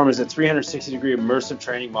platform is a 360-degree immersive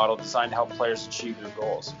training model designed to help players achieve their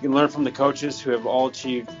goals. You can learn from the coaches who have all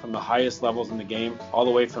achieved from the highest levels in the game, all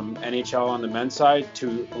the way from NHL on the men's side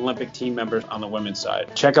to Olympic team members on the women's side.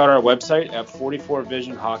 Check out our website at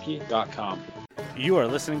 44visionhockey.com. You are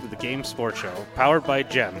listening to the Game Sports Show, powered by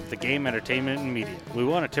GEM, the Game Entertainment and Media. We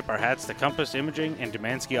want to tip our hats to Compass Imaging and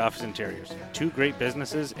Demansky Office Interiors, 2 great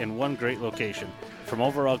businesses in one great location. From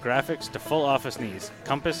overall graphics to full office needs,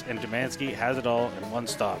 Compass and Demansky has it all in one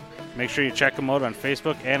stop. Make sure you check them out on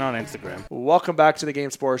Facebook and on Instagram. Welcome back to the Game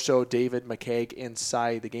Sports Show. David McKeag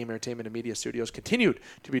inside the Game Entertainment and Media Studios. Continued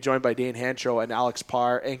to be joined by Dane Hancho and Alex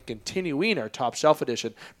Parr, and continuing our Top Shelf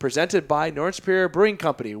edition presented by Northern Superior Brewing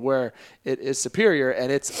Company, where it is superior and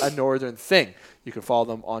it's a northern thing. You can follow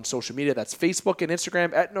them on social media. That's Facebook and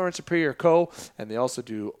Instagram at Northern Superior Co. And they also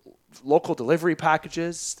do local delivery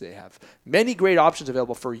packages. They have many great options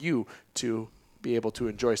available for you to be able to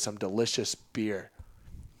enjoy some delicious beer.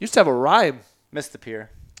 Used to have a rhyme. Miss the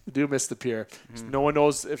pier. We do miss the pier. If no one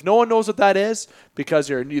knows what that is, because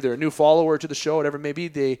you're either a new follower to the show, whatever it may be,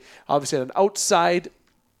 they obviously had an outside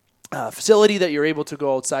facility that you're able to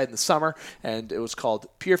go outside in the summer, and it was called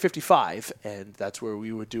Pier 55, and that's where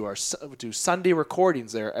we would do Sunday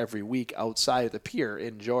recordings there every week outside of the pier,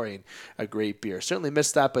 enjoying a great beer. Certainly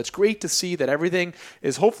missed that, but it's great to see that everything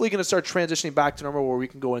is hopefully going to start transitioning back to normal, where we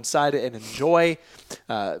can go inside it and enjoy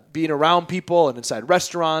being around people and inside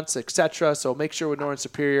restaurants, etc. So make sure with Northern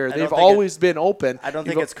Superior, they've always been open. I don't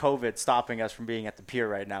think it's COVID stopping us from being at the pier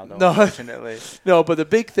right now, though, no, unfortunately. No, but the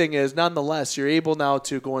big thing is, nonetheless, you're able now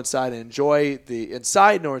to go inside and enjoy the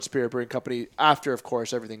inside Northern Superior Brewing Company after, of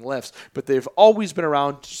course, everything lifts. But they've always been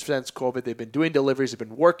around since COVID. They've been doing deliveries. They've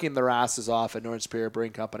been working their asses off at Northern Superior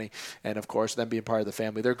Brewing Company. And, of course, them being part of the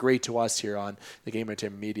family. They're great to us here on the Game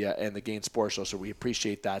Entertainment Media and the Game Sports Show, so we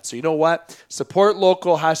appreciate that. So you know what? Support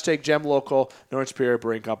local, hashtag GEMLocal, Northern Superior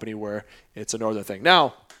Brewing Company, where it's a northern thing.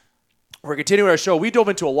 Now, we're continuing our show. We dove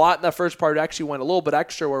into a lot in that first part. It actually went a little bit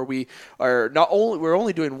extra, where we're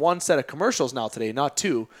only doing one set of commercials now today, not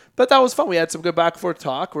 2. But that was fun. We had some good back and forth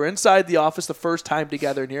talk. We're inside the office the first time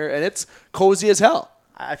together in here, and it's cozy as hell.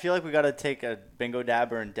 I feel like we got to take a bingo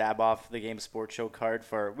dabber and dab off the Game Sports Show card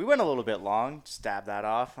for. We went a little bit long. Just dab that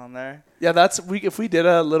off on there. Yeah, if we did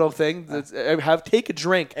a little thing, take a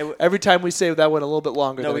drink every time we say that went a little bit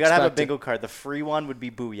longer. No, we gotta have a bingo card. The free one would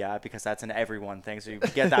be Booyah because that's an everyone thing. So you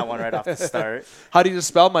get that one right off the start. How do you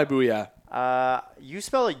spell my Booyah? You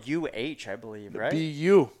spell it UH, I believe, right?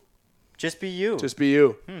 BU. Just BU. Just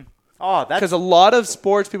BU. Oh, that's because a lot of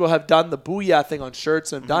sports people have done the Booyah thing on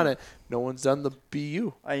shirts and done it. No one's done the BU.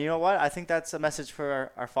 You know what? I think that's a message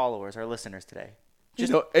for our followers, our listeners today. You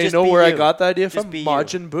know where I got the idea from?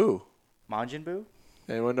 Majin Buu. Majin Buu?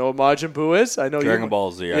 Anyone know what Majin Buu is? I know Dragon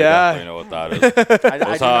Ball Z. I definitely know what that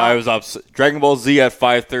is. I was up Dragon Ball Z at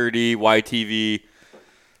 5:30 YTV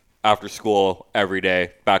after school every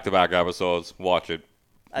day, back-to-back episodes. Watch it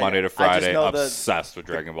Monday to Friday. Obsessed with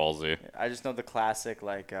Dragon Ball Z. I just know the classic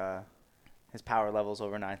his power level's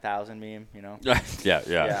over 9,000 meme, you know. Yeah.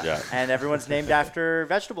 And everyone's named after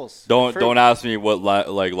vegetables. Don't ask me what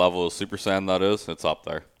level of Super Saiyan that is. It's up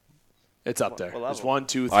there. It's up there. It's 1,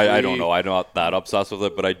 2, 3. I don't know. I'm not that obsessed with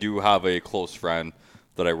it, but I do have a close friend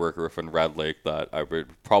that I work with in Red Lake that I would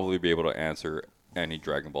probably be able to answer any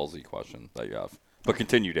Dragon Ball Z question that you have. But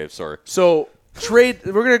continue, Dave. Sorry. So trade.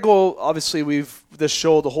 We're gonna go. Obviously, this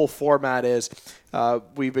show. The whole format is.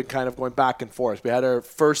 We've been kind of going back and forth. We had our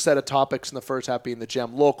first set of topics in the first half being the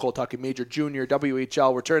GEMLocal, talking Major, Junior,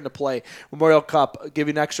 WHL, return to play, Memorial Cup,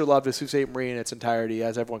 giving extra love to Sault Ste. Marie in its entirety,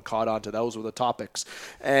 as everyone caught on to. Those were the topics.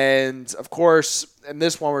 And, of course, in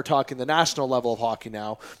this one, we're talking the national level of hockey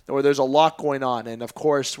now, where there's a lot going on. And, of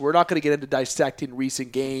course, we're not going to get into dissecting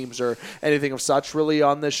recent games or anything of such really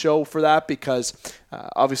on this show for that because,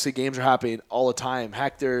 obviously, games are happening all the time.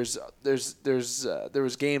 Heck, there was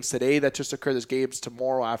games today that just occurred. There's games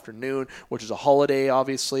tomorrow afternoon, which is a holiday,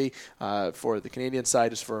 obviously, for the Canadian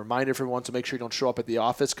side. Just for a reminder for everyone to make sure you don't show up at the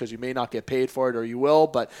office because you may not get paid for it, or you will,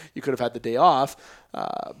 but you could have had the day off.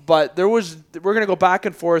 But we're going to go back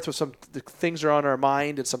and forth with some things that are on our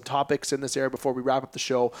mind and some topics in this area before we wrap up the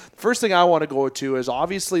show. The first thing I want to go to is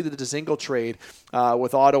obviously the Dzingel trade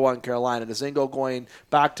with Ottawa and Carolina. Dzingel going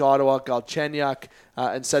back to Ottawa, Galchenyuk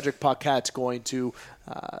and Cedric Paquette going to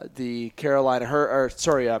the Carolina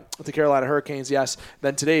Hurricanes. Yes.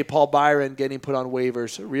 Then today, Paul Byron getting put on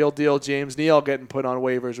waivers. Real deal, James Neal getting put on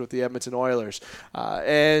waivers with the Edmonton Oilers.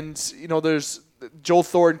 There's Joel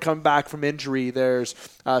Thornton coming back from injury. There's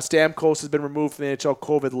Stamkos has been removed from the NHL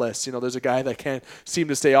COVID list. There's a guy that can't seem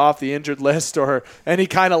to stay off the injured list or any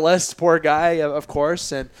kind of list. Poor guy, of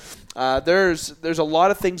course. And there's a lot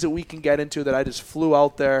of things that we can get into that I just flew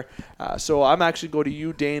out there. So I'm actually going to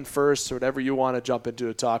you, Dane, first, or whatever you want to jump into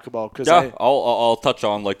to talk about. I'll touch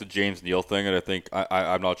on the James Neal thing, and I think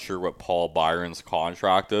I'm not sure what Paul Byron's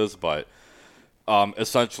contract is, but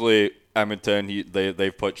essentially Edmonton,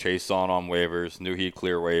 they've put Chase on waivers, knew he'd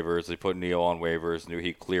clear waivers. They put Neal on waivers, knew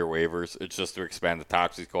he'd clear waivers. It's just to expand the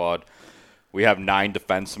taxi squad. We have 9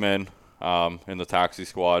 defensemen in the taxi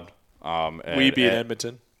squad. We beat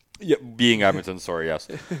Edmonton. Yeah, being Edmonton, sorry, yes.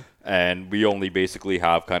 And we only basically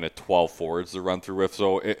have kind of 12 forwards to run through with.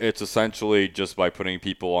 So it's essentially just by putting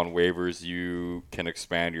people on waivers, you can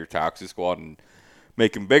expand your taxi squad and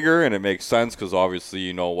make them bigger. And it makes sense because obviously,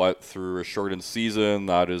 you know what, through a shortened season,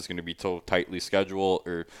 that is going to be so tightly scheduled.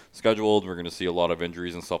 We're going to see a lot of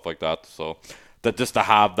injuries and stuff like that. So that just to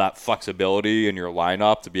have that flexibility in your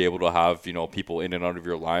lineup, to be able to have, people in and out of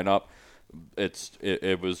your lineup,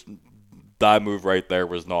 it was... That move right there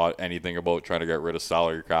was not anything about trying to get rid of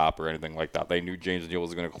salary cap or anything like that. They knew James Neal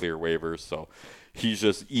was going to clear waivers, so he's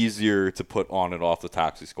just easier to put on and off the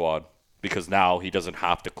taxi squad because now he doesn't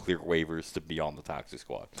have to clear waivers to be on the taxy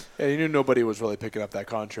squad. Yeah, you knew nobody was really picking up that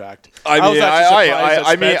contract. I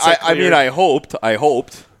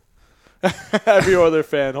hoped. Every other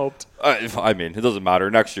fan hoped. It doesn't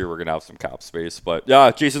matter. Next year we're gonna have some cap space, but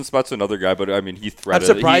yeah, Jason Smet's another guy. But he threaded.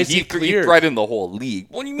 I'm surprised he threaded the whole league.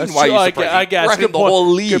 What do you mean? That's why true. are you surprised? I guess. He threaded the whole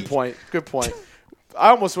league. Good point. I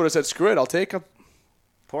almost would have said screw it. I'll take him.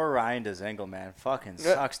 Poor Ryan Dzingel, man. Fucking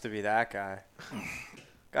sucks to be that guy.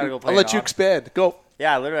 Gotta go play. I'll let you expand. Go.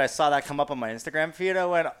 Yeah, literally, I saw that come up on my Instagram feed. I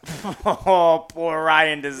went, oh, poor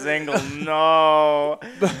Ryan Dzingel, no.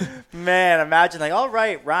 Man, imagine, all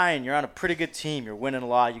right, Ryan, you're on a pretty good team. You're winning a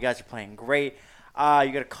lot. You guys are playing great.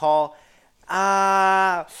 You get a call.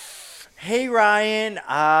 Hey, Ryan,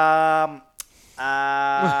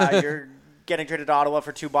 getting traded to Ottawa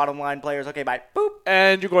for 2 bottom line players. Okay, bye. Boop.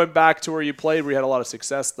 And you're going back to where you played, where you had a lot of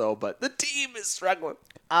success, though. But the team is struggling.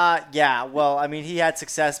 Yeah. Well, I mean, he had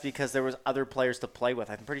success because there was other players to play with.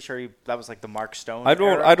 I'm pretty sure that was like the Mark Stone. I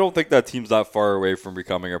era. don't think that team's that far away from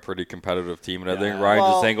becoming a pretty competitive team, and I think Ryan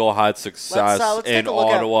Dzingel had success let's in take a look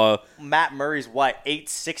Ottawa. At Matt Murray's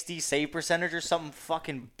 860 save percentage or something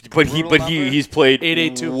fucking. But he's played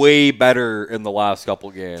 882. way better in the last couple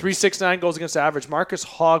games. 369 goals against average. Marcus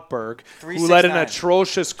Hogberg, who led an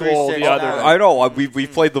atrocious goal the other night. I know.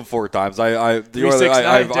 We've played them 4 times. I've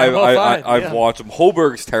 369. I've watched them.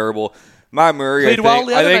 Hoberg's terrible. Matt Murray played well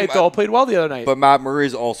the other night. But Matt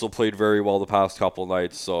Murray's also played very well the past couple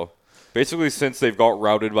nights. So basically, since they've got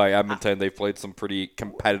routed by Edmonton, they've played some pretty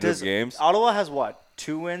competitive games. Ottawa has what?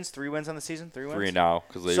 2 wins, 3 wins on the season? 3 wins? 3 now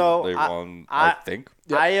because they won, I think.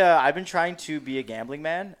 Yep. I've been trying to be a gambling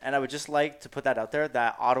man, and I would just like to put that out there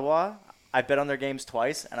that Ottawa, I bet on their games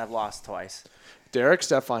twice, and I've lost twice. Derek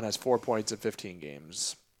Stefan has 4 points in 15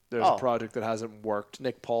 games. There's a project that hasn't worked.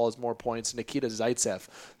 Nick Paul has more points. Nikita Zaitsev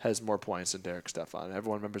has more points than Derek Stefan.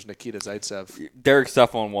 Everyone remembers Nikita Zaitsev. Derek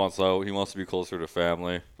Stefan wants out. He wants to be closer to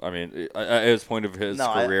family. I mean, at his point of his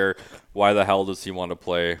career, why the hell does he want to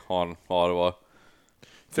play on Ottawa?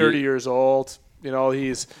 30 years old. You know,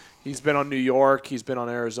 he's been on New York. He's been on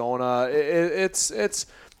Arizona. It's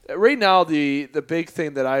right now the big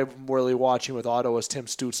thing that I'm really watching with Ottawa is Tim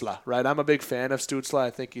Stützle. Right, I'm a big fan of Stützle. I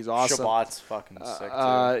think he's awesome. Shabbat's fucking sick too.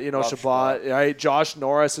 Shabbat. Right, Josh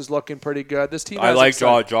Norris is looking pretty good. This team. I like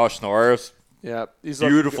Josh Norris. Yeah, he's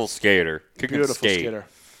beautiful skater. Beautiful skater.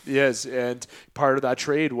 He is, and part of that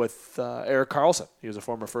trade with Erik Karlsson. He was a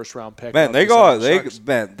former first-round pick. Man, they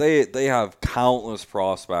have countless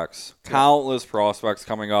prospects. Countless prospects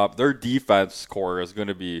coming up. Their defense core is going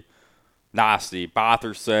to be nasty.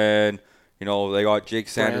 Batherson, they got Jake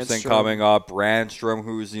Sanderson coming up. Brandstrom,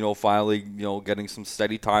 who's finally getting some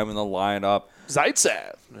steady time in the lineup.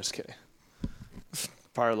 Zaitsev. I'm just kidding.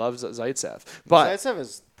 Par loves Zaitsev, but Zaitsev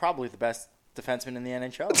is probably the best defenseman in the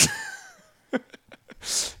NHL.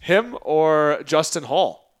 Him or Justin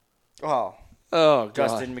Hall? Oh, God.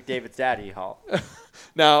 Justin McDavid's daddy, Hall.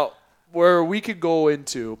 Now, where we could go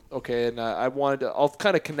into, and I'll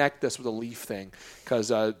kind of connect this with a Leaf thing, because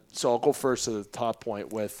so I'll go first to the top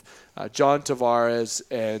point with John Tavares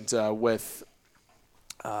and with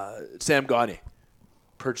Sam Gagner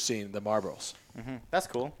purchasing the Marlboros. Mm-hmm. That's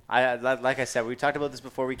cool. Like I said, we talked about this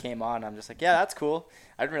before we came on. I'm just like, yeah, that's cool.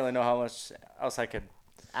 I didn't really know how much else I could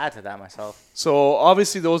add to that myself. So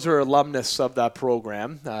obviously those are alumnus of that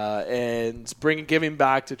program, and giving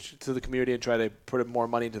back to the community and try to put more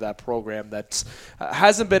money into that program that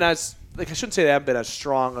hasn't been as, I shouldn't say they haven't been as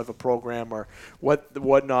strong of a program or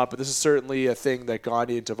whatnot, but this is certainly a thing that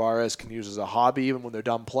Gandhi and Tavares can use as a hobby, even when they're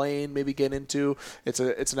done playing, maybe get into. It's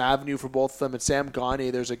an avenue for both of them. And Sam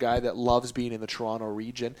Gandhi, there's a guy that loves being in the Toronto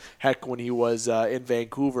region. Heck, when he was in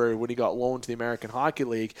Vancouver, when he got loaned to the American Hockey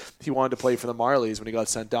League, he wanted to play for the Marlies when he got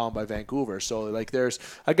sent down by Vancouver. So there's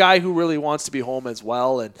a guy who really wants to be home as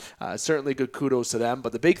well, and certainly good kudos to them.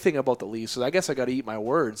 But the big thing about the Leafs is I guess I got to eat my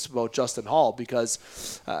words about Justin Hall,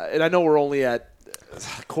 because, and I know we're only at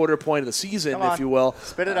quarter point of the season, if you will.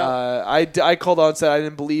 Spit it out. I called on and said I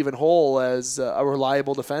didn't believe in Hall as a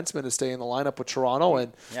reliable defenseman to stay in the lineup with Toronto.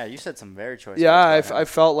 And yeah, you said some very choice. Yeah, I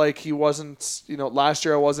felt like he wasn't, last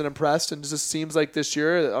year I wasn't impressed, and it just seems like this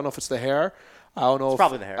year, I don't know if it's the hair. I don't know. It's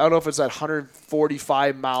probably the hair. I don't know if it's that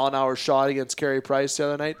 145 mile an hour shot against Carey Price the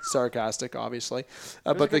other night. Sarcastic, obviously,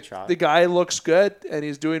 but the guy looks good and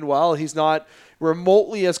he's doing well. He's not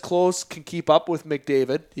remotely as close, can keep up with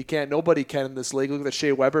McDavid. Nobody can in this league. Look at the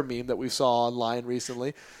Shea Weber meme that we saw online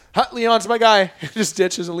recently. Leon's my guy. Just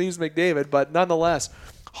ditches and leaves McDavid, but nonetheless,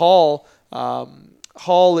 Hall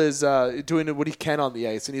is doing what he can on the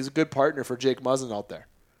ice, and he's a good partner for Jake Muzzin out there.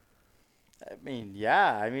 I mean,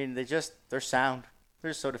 yeah. I mean, they're sound.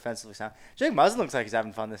 They're so defensively sound. Jake Muzzin looks like he's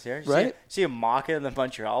having fun this year. Right? See him mocking the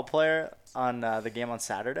Montreal player on the game on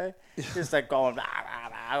Saturday. Just like going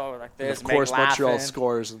like this. And of course, Montreal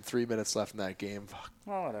scores and 3 minutes left in that game. Fuck.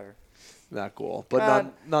 Well, whatever. Not cool, but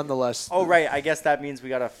nonetheless. Oh, right. I guess that means we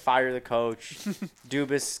got to fire the coach.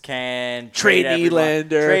 Dubas can trade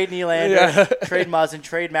Nylander. Yeah. Trade Muzzin,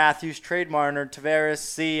 trade Matthews, trade Marner, Tavares.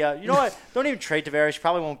 See, you know what? Don't even trade Tavares. You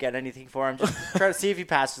probably won't get anything for him. Just try to see if he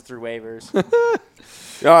passes through waivers.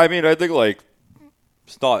 Yeah, I mean, I think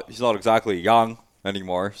he's not exactly young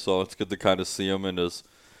anymore, so it's good to kind of see him and his,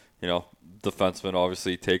 defensemen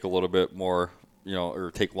obviously take a little bit more,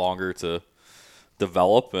 or take longer to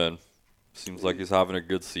develop, and seems like he's having a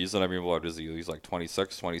good season. I mean, what is he? He's like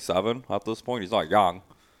 26, 27 at this point. He's not young.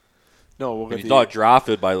 No, we'll And get he's not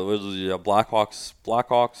drafted by the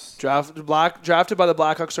Blackhawks. drafted by the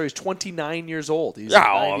Blackhawks. So he's 29 years old. He's Yeah,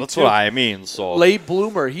 92. that's what I mean. So late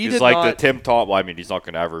bloomer. he's like the Tim Thomas. I mean, he's not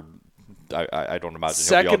going to ever. I don't imagine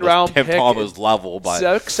second he'll be on round Tim pick Thomas level,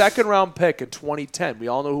 but second round pick in 2010. We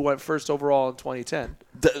all know who went first overall in 2010.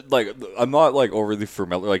 I'm not like overly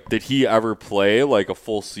familiar. Like, did he ever play like a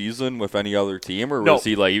full season with any other team, or was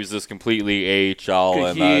he like he was just completely AHL?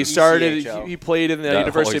 And he started. ECHL. He played in the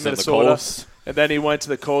University of he's in the Minnesota. Coast. And then he went to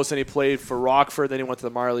the coast and he played for Rockford. Then he went to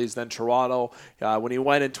the Marlies, then Toronto. When he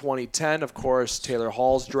went in 2010, of course, Taylor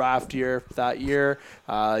Hall's draft year that year.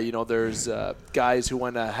 There's guys who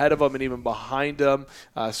went ahead of him and even behind him.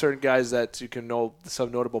 Certain guys that you can know,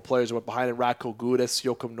 some notable players who went behind him: Ratko Gudas,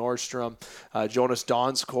 Joachim Nordstrom, Jonas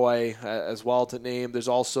Donskoy as well to name. There's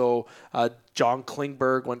also John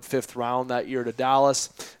Klingberg went 5th round that year to Dallas.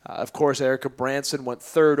 Of course, Erica Branson went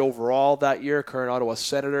 3rd overall that year, current Ottawa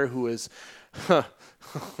Senator, who is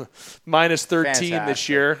minus 13 Fantastic. this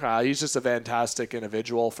year. He's just a fantastic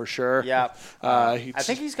individual for sure. Yeah. I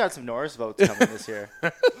think he's got some Norris votes coming this year.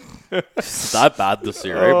 It's not bad this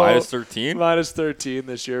year, right? Minus 13. Minus 13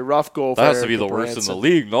 this year. Rough goal. That for has to be Erica the worst in Branson. the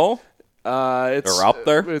league, no? It's They're up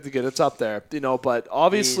there? Again, it's up there. But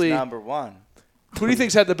obviously, He's number 1. who do you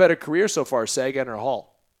think's had the better career so far, Sagan or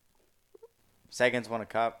Hall? Sagan's won a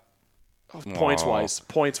cup. Points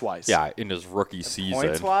wise. Yeah, in his rookie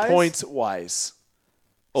season. Points wise?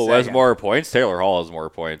 Oh, Sagan. has more points? Taylor Hall has more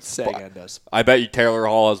points. Sagan does. I bet you Taylor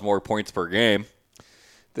Hall has more points per game.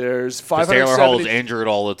 There's 'Cause Taylor Hall is 570 injured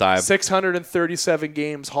all the time. 637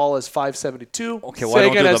 games. Hall is 572. Okay, well, I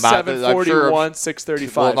don't Sagan do the has math. I'm sure 741,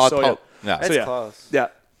 635. Well, not So, to- yeah. It's So, yeah. close. Yeah.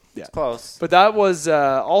 It's close. But that was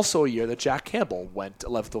also a year that Jack Campbell went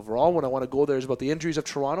 11th overall. When I want to go there is about the injuries of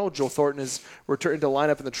Toronto. Joe Thornton is returning to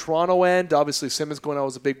lineup in the Toronto end. Obviously, Simmons going out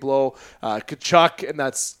was a big blow. Kachuk, and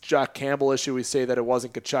that's Jack Campbell issue. We say that it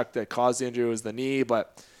wasn't Kachuk that caused the injury, it was the knee,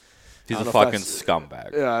 but He's I a don't know if fucking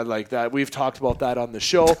that's- scumbag. yeah, like that. We've talked about that on the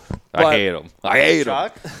show. I hate him. I hate him.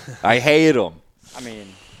 Chuck? I hate him. I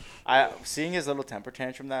mean, seeing his little temper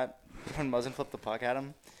tantrum that when Muzzin flipped the puck at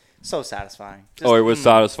him, so satisfying. Just, It was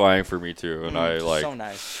satisfying for me too, and I like. so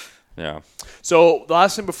nice. Yeah. So the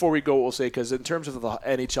last thing before we go, we'll say, because in terms of the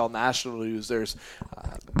NHL national news, there's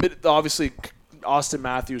obviously Austin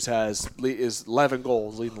Matthews is 11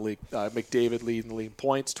 goals leading the league. McDavid leading the league in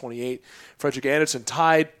points, 28. Frederick Anderson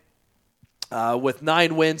tied with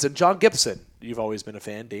 9 wins, and John Gibson. You've always been a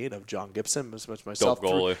fan, Dane, of John Gibson, as much myself.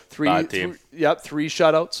 Dope goalie. Three, Bad team. 3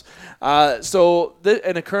 shutouts.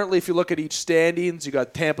 And currently, if you look at each standings, you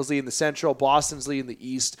got Tampa's leading the Central, Boston's leading the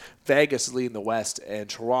East, Vegas is leading the West, and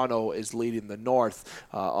Toronto is leading the North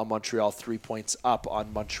on Montreal, 3 points up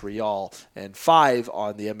on Montreal, and 5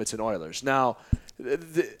 on the Edmonton Oilers. Now,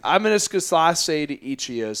 I'm going to say to each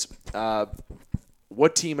of you,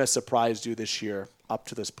 what team has surprised you this year up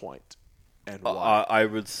to this point? And why? I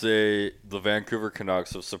would say the Vancouver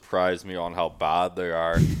Canucks have surprised me on how bad they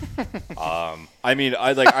are. I mean,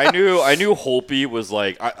 I knew Holtby was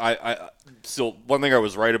like so one thing I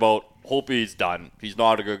was right about, Holtby's done. He's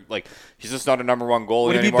not a good he's just not a number 1 goalie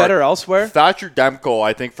Would he anymore. be better elsewhere? Thatcher Demko,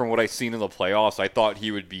 I think from what I've seen in the playoffs, I thought he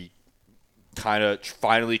would be kind of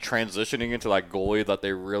finally transitioning into that goalie that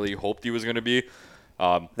they really hoped he was going to be.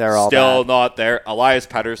 They're all still bad. not there. Elias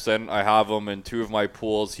Pettersson, I have him in 2 of my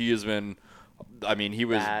pools. He has been. I mean, he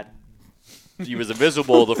was Bad.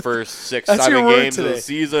 invisible the first 6, That's 7 your word games of today. the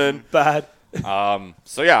season. Bad.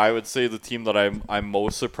 So yeah, I would say the team that I'm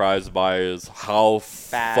most surprised by is how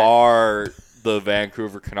Bad. far the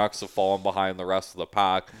Vancouver Canucks have fallen behind the rest of the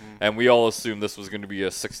pack. Mm-hmm. And we all assumed this was going to be a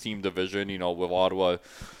 6-team division, with Ottawa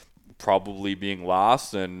probably being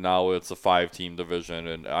last, and now it's a 5-team division.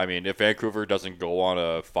 And I mean, if Vancouver doesn't go on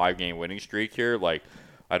a 5-game winning streak here,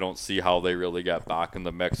 I don't see how they really get back in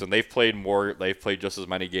the mix. And they've played just as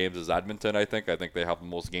many games as Edmonton, I think. I think they have the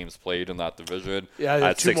most games played in that division Yeah,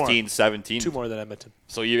 at 2 more. 16, 17. 2 more than Edmonton.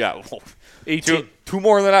 So yeah, 18. two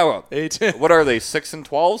more than that. 18. What are they? 6 and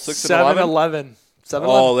 12, 6 and 7 11. 11. 7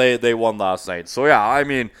 Oh, they won last night. So yeah, I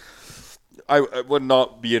mean, I would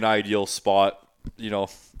not be an ideal spot,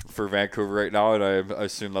 for Vancouver right now, and I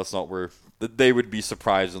assume that's not where they would be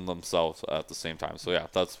surprising themselves at the same time. So yeah,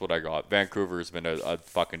 that's what I got. Vancouver's been a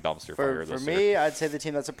fucking dumpster fire For this me, year. I'd say the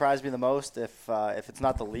team that surprised me the most, if it's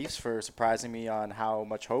not the Leafs for surprising me on how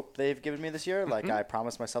much hope they've given me this year, like I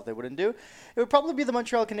promised myself they wouldn't do, it would probably be the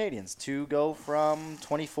Montreal Canadiens to go from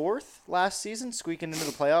 24th last season, squeaking into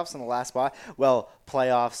the playoffs in the last spot. Well,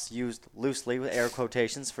 playoffs used loosely with air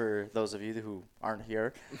quotations for those of you who aren't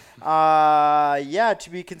here. To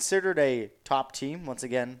be considered a top team, once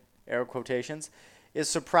again, air quotations, is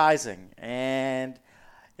surprising. And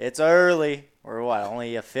It's early. We're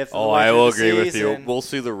only a fifth of the way I through will the agree with you. season. We'll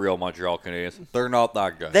see the real Montreal Canadiens. They're not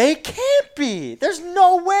that good. They can't be. There's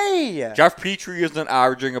no way. Jeff Petrie isn't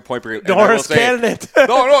averaging a point per game. Norris candidate.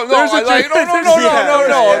 No. There's a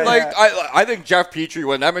Yeah. Like I think Jeff Petrie,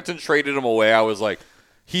 when Edmonton traded him away, I was like,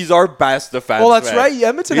 he's our best defenseman. Well, that's right.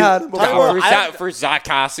 Edmonton had him. For Zach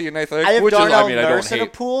Cassian, I think. I have which Darnell is, I Nurse don't in a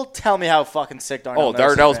hate. pool. Tell me how fucking sick Darnell Oh,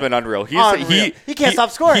 Nurse Darnell's has been unreal. Unreal. He can't stop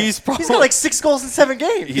scoring. He's got like 6 goals in 7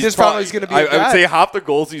 games. just found out he's gonna be a I would guy. say half the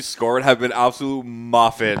goals he's scored have been absolute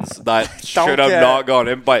muffins that should have care. not gone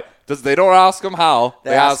in. But they don't ask him how.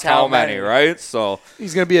 They ask how many, many. right? So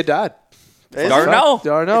He's going to be a dad. Darnell.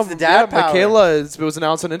 Darnell. It's the dad power. Michaela, it was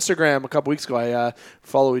announced on Instagram a couple weeks ago. I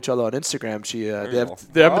follow each other on Instagram.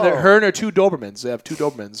 Her and her 2 Dobermans. They have 2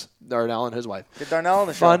 Dobermans. Darnell and his wife. Get Darnell on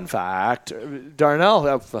the show. Fun fact.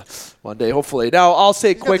 Darnell, one day, hopefully. Now, I'll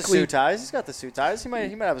say He's quickly. He's got the suit ties. He might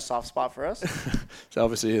have a soft spot for us. So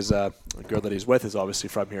obviously, his girl that he's with is obviously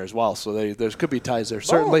from here as well. So there could be ties there.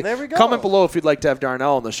 Certainly. There we go. Comment below if you'd like to have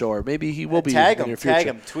Darnell on the show, or maybe he will be Tag in him. your future. Tag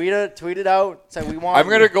him. Tweet it out. Say we want. I'm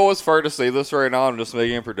going to go as far to say this right now. I'm just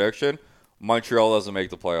making a prediction. Montreal doesn't make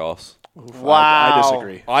the playoffs. Wow. I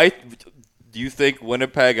disagree. Do you think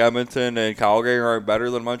Winnipeg, Edmonton, and Calgary are better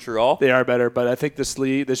than Montreal? They are better, but I think this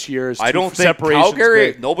year is I don't think separation's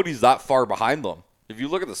Calgary, big. nobody's that far behind them. If you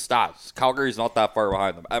look at the stats, Calgary's not that far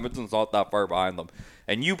behind them. Edmonton's not that far behind them.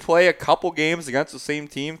 And you play a couple games against the same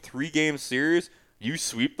team, 3-game series, you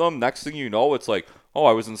sweep them, next thing you know, it's like, oh,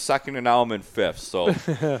 I was in second and now I'm in fifth. So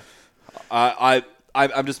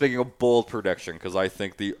I'm just making a bold prediction because I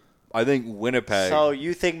think Winnipeg. So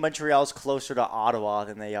you think Montreal's closer to Ottawa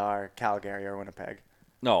than they are Calgary or Winnipeg?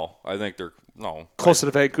 No, I think they're no Closer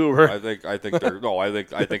to Vancouver. I think they're no. I think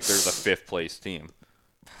they're the 5th place team,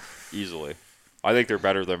 easily. I think they're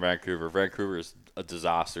better than Vancouver. Vancouver is a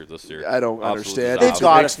disaster this year. I don't Absolute understand. disaster. They've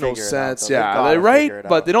gotta It makes no figure it out, sense. though. They've Yeah, gotta they're right, figure it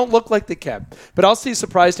but out. they don't look like they can. But I'll say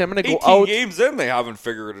surprised. I'm going to go 18 out. games in, they haven't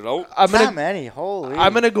figured it out. I'm Not going many. Holy.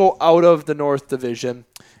 to go out of the North Division.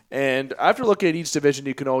 And after looking at each division,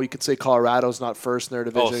 you could say Colorado's not first in their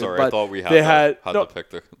division. Oh, sorry, but I thought we had no, to pick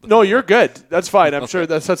the no, you're good. That's fine. I'm sure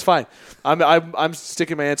that's fine. I'm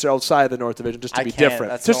sticking my answer outside of the North Division just to be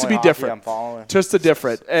different. That's Just the to be only hockey different. I'm following. Just to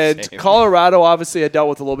different. And Same. Colorado obviously had dealt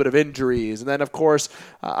with a little bit of injuries. And then, of course,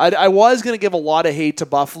 I was going to give a lot of hate to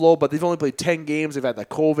Buffalo, but they've only played 10 games. They've had the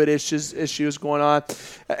COVID issues going on.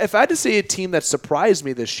 If I had to say a team that surprised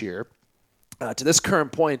me this year, to this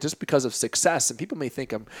current point, just because of success, and people may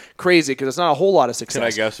think I'm crazy because it's not a whole lot of success. Can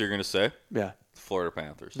I guess you're going to say? Yeah. Florida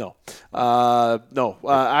Panthers. No.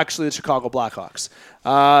 Actually, the Chicago Blackhawks.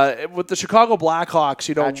 With the Chicago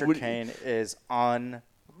Blackhawks, Patrick Kane is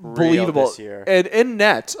unbelievable this year. And in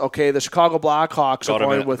net, okay, the Chicago Blackhawks are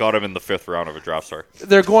going with. Got him in the 5th round of a draft start.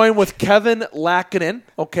 They're going with Kevin Laakkonen.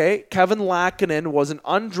 Okay, Kevin Laakkonen was an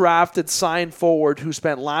undrafted signed forward who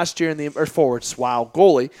spent last year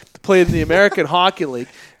goalie, played in the American Hockey League.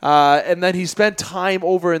 And then he spent time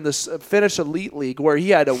over in the Finnish Elite League where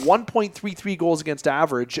he had a 1.33 goals against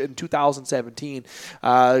average in 2017.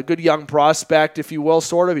 Good young prospect, if you will,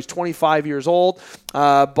 sort of. He's 25 years old.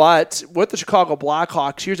 But with the Chicago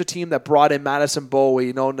Blackhawks, here's a team that brought in Madison Bowie.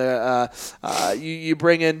 You bring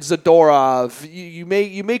in Zadorov. You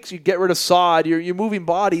get rid of Saad. You're moving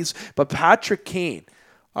bodies. But Patrick Kane,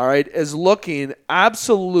 all right, is looking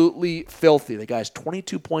absolutely filthy. The guy's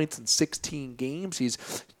 22 points in 16 games. He's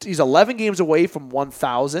 11 games away from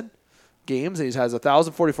 1,000 games, and he has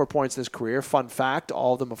 1,044 points in his career. Fun fact,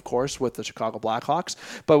 all of them, of course, with the Chicago Blackhawks.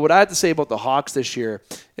 But what I have to say about the Hawks this year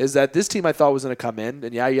is that this team I thought was going to come in,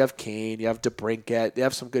 and yeah, you have Kane, you have DeBrincat, they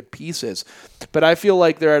have some good pieces. But I feel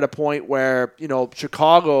like they're at a point where,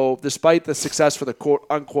 Chicago, despite the success for the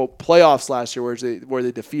quote-unquote playoffs last year where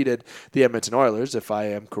they defeated the Edmonton Oilers, if I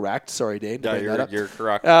am correct. Sorry, Dane. Yeah, you're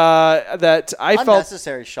correct. That I felt...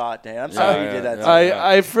 Unnecessary shot, Dan. I'm sorry you did that.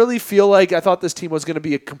 I really feel like I thought this team was going to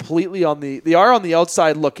be completely they are on the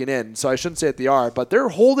outside looking in, so I shouldn't say that they are, but they're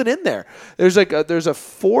holding in there. There's a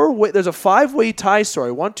 5-way tie.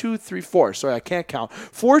 Sorry, 1, 2, 3, 4. Sorry, I can't count.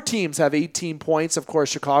 4 teams have 18 points. Of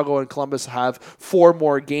course, Chicago and Columbus have 4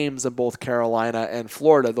 more games than both Carolina and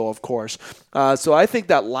Florida, though. Of course, so I think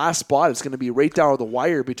that last spot is going to be right down the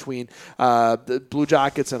wire between the Blue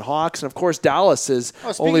Jackets and Hawks, and of course, Dallas has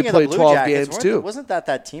only played 12 games too. Wasn't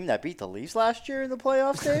that team that beat the Leafs last year in the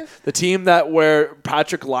playoffs, Dave? The team where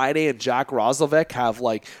Patrick Laine and Jack Roslovic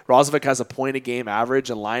Roslovic has a point a game average,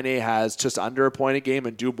 and Laine has just under a point a game,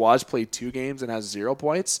 and Dubois played 2 games and has 0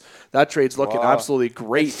 points. That trade's looking absolutely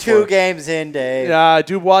great. It's 2 games in, Dave. Yeah,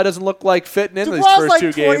 Dubois doesn't look like fitting in these first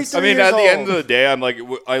 2 games. I mean, at the end of the day, I'm like,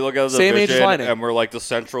 I look at the division, and we're like, the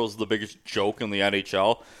Central's the biggest joke in the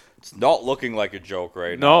NHL. It's not looking like a joke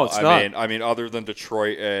right now. No, it's not. I mean, other than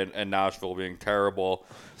Detroit and Nashville being terrible.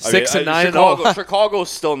 6-9. Chicago's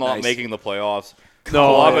still not making the playoffs.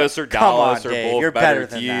 No, Columbus or Dallas are both better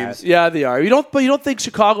teams. Yeah, they are. But you don't think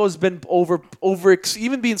Chicago's been over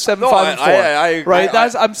even being 7-5-4? I agree.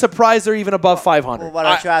 Right? I'm surprised they're even above 500. Well, why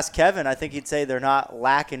don't you ask Kevin? I think he'd say they're not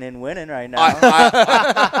lacking in winning right now.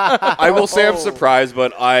 I will say I'm surprised,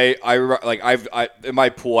 but I in my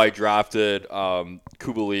pool I drafted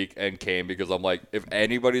Kubalik and Kane because I'm like, if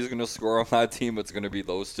anybody's going to score on that team, it's going to be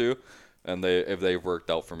those two. And they've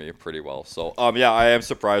worked out for me pretty well. So I am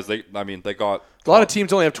surprised. They got a lot of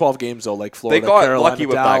teams only have 12 games though, like Florida. They got Carolina, lucky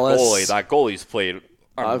with Dallas. that goalie. That goalie's played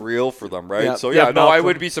unreal for them, right? Yeah, So Malcolm. I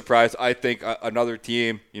would be surprised. I think another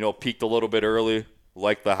team, peaked a little bit early,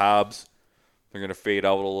 like the Habs. They're going to fade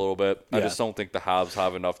out a little bit. I just don't think the Habs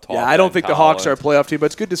have enough talent. Yeah, I don't think the Hawks are a playoff team, but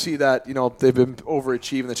it's good to see that, they've been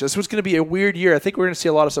overachieving this. This was going to be a weird year. I think we're going to see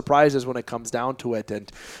a lot of surprises when it comes down to it, and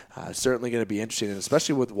certainly going to be interesting, and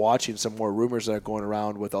especially with watching some more rumors that are going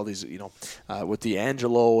around with all these, with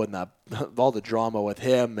D'Angelo and all the drama with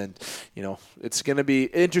him, and, it's going to be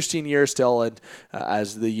an interesting year still and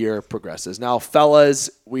as the year progresses. Now, fellas,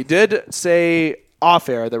 we did say off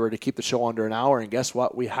air that we're to keep the show under an hour, and guess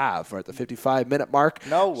what? We have. We're at the 55-minute mark.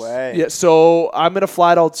 No way. Yeah, so I'm going to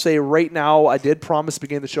flat out say right now, I did promise to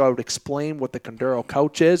begin the show I would explain what the Conduro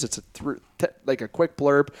couch is. It's a quick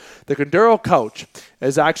blurb. The Conduro couch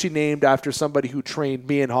is actually named after somebody who trained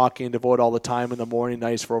me in hockey and devoted all the time in the morning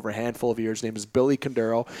nights for over a handful of years. His name is Billy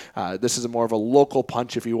Conduro. This is more of a local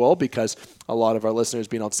punch, if you will, because a lot of our listeners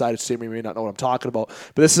being outside of Sydney may not know what I'm talking about.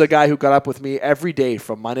 But this is a guy who got up with me every day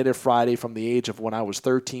from Monday to Friday from the age of when I was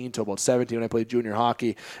 13 to about 17 when I played junior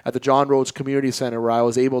hockey at the John Rhodes Community Center, where I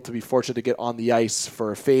was able to be fortunate to get on the ice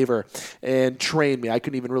for a favor and train me. I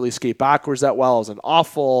couldn't even really skate backwards that well. I was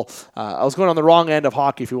I was going on the wrong end of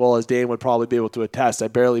hockey, if you will, as Dane would probably be able to attest. I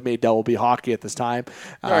barely made double B hockey at this time.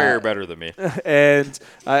 You're better than me. And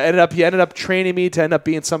he ended up training me to end up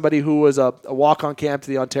being somebody who was a walk-on camp to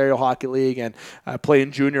the Ontario Hockey League, and I played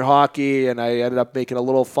in junior hockey, and I ended up making a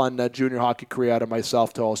little fun junior hockey career out of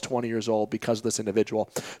myself till I was 20 years old because of this individual.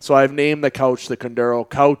 So I've named the couch the Conduro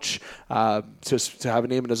couch to have a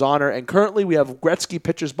name in his honor. And currently we have Gretzky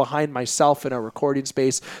pictures behind myself in our recording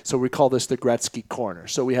space, so we call this the Gretzky Corner.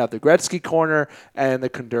 So we have the Gretzky Corner and the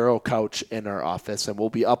Conduro couch in our office, and we'll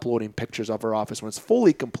be uploading pictures of our office when it's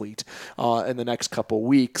fully complete in the next couple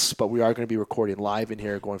weeks. But we are going to be recording live in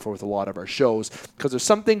here going forward with a lot of our shows because there's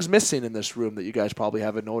some things missing in this room that you guys probably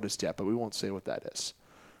haven't noticed yet, but we won't say what that is.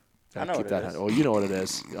 I know what it is. Oh, you know what it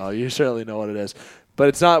is. Oh, you certainly know what it is. But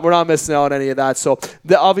it's not. We're not missing out on any of that. So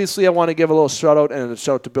obviously, I want to give a little shout out and a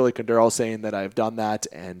shout out to Billy Conduro saying that I've done that,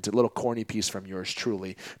 and a little corny piece from yours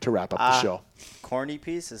truly to wrap up the show. Corny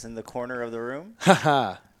piece is in the corner of the room.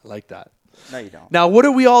 Haha, like that. No, you don't. Now, what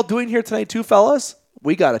are we all doing here tonight, too, fellas?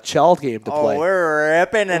 We got a Chell game to play. Oh, we're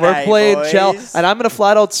ripping tonight, We're playing boys. Chell. And I'm going to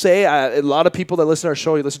flat out say, a lot of people that listen to our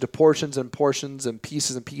show, you listen to portions and portions and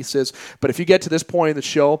pieces. But if you get to this point in the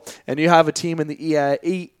show and you have a team in the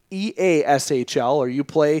EASHL or you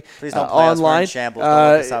play online,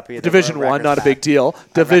 Division 1, not a big deal.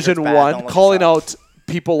 Division 1, calling out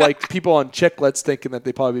people on Chicklets thinking that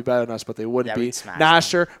they'd probably be better than us, but they wouldn't be.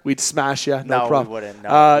 Nasher, we'd smash you. No problem. We wouldn't.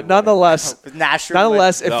 Nonetheless,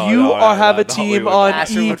 if you have a team on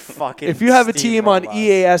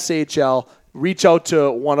EASHL, reach out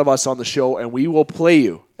to one of us on the show and we will play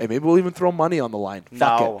you. And maybe we'll even throw money on the line.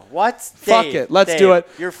 Fuck it. What? Fuck it. Let's do it.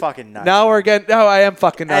 You're fucking nuts. Now we're getting. No, I am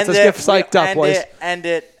fucking nuts. Let's get psyched up, boys. End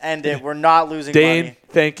it. We're not losing Dane, money.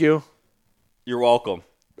 thank you. You're welcome.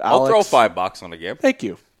 Alex, I'll throw $5 on a game. Thank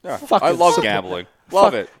you. Yeah. I love gambling.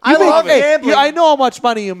 Love it. I love gambling. I know how much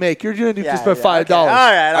money you make. You're going to do this for $5. Okay. All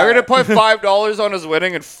right. I'm going to put $5 on his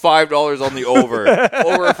winning and $5 on the over.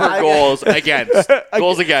 Over for goals against.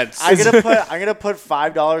 Goals against. I'm gonna put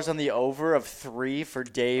 $5 on the over of 3 for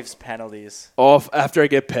Dave's penalties. Oh, after I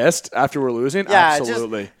get pissed? After we're losing? Yeah,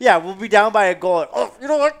 absolutely. We'll be down by a goal. Oh, you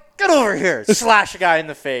know what? Get over here. Slash a guy in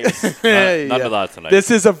the face. None of that tonight.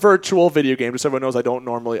 This is a virtual video game. Just so everyone knows, I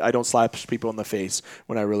don't slap people in the face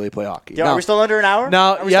when I really play hockey. Are we still under an hour?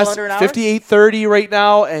 Now, yes, 58:30 right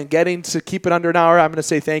now, and getting to keep it under an hour. I'm going to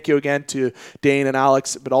say thank you again to Dane and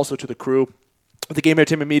Alex, but also to the crew the Game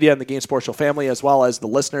Entertainment Media and the Game Sports Show family, as well as the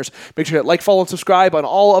listeners. Make sure to like, follow, and subscribe on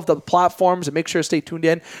all of the platforms, and make sure to stay tuned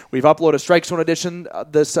in. We've uploaded a Strike Zone edition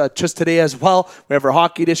this just today as well. We have our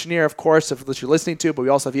hockey edition here, of course, if you're listening to, but we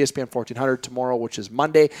also have ESPN 1400 tomorrow, which is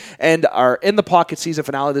Monday, and our In the Pocket season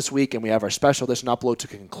finale this week, and we have our special edition upload to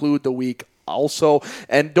conclude the week also.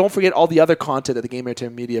 And don't forget all the other content that the Game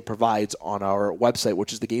Entertainment Media provides on our website,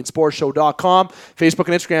 which is thegamesportshow.com. Facebook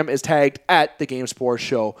and Instagram is tagged at The Game Sports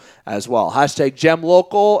Show as well. Hashtag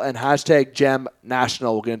GEMLocal and hashtag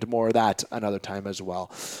GEMNational. We'll get into more of that another time as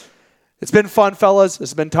well. It's been fun, fellas. This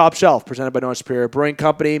has been Top Shelf, presented by North Superior Brewing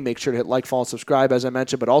Company. Make sure to hit like, follow, and subscribe, as I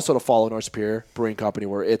mentioned, but also to follow North Superior Brewing Company,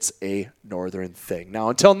 where it's a northern thing. Now,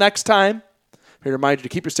 until next time, here to remind you to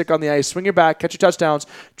keep your stick on the ice, swing your bat, catch your touchdowns,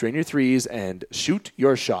 drain your threes, and shoot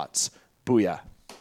your shots. Booyah.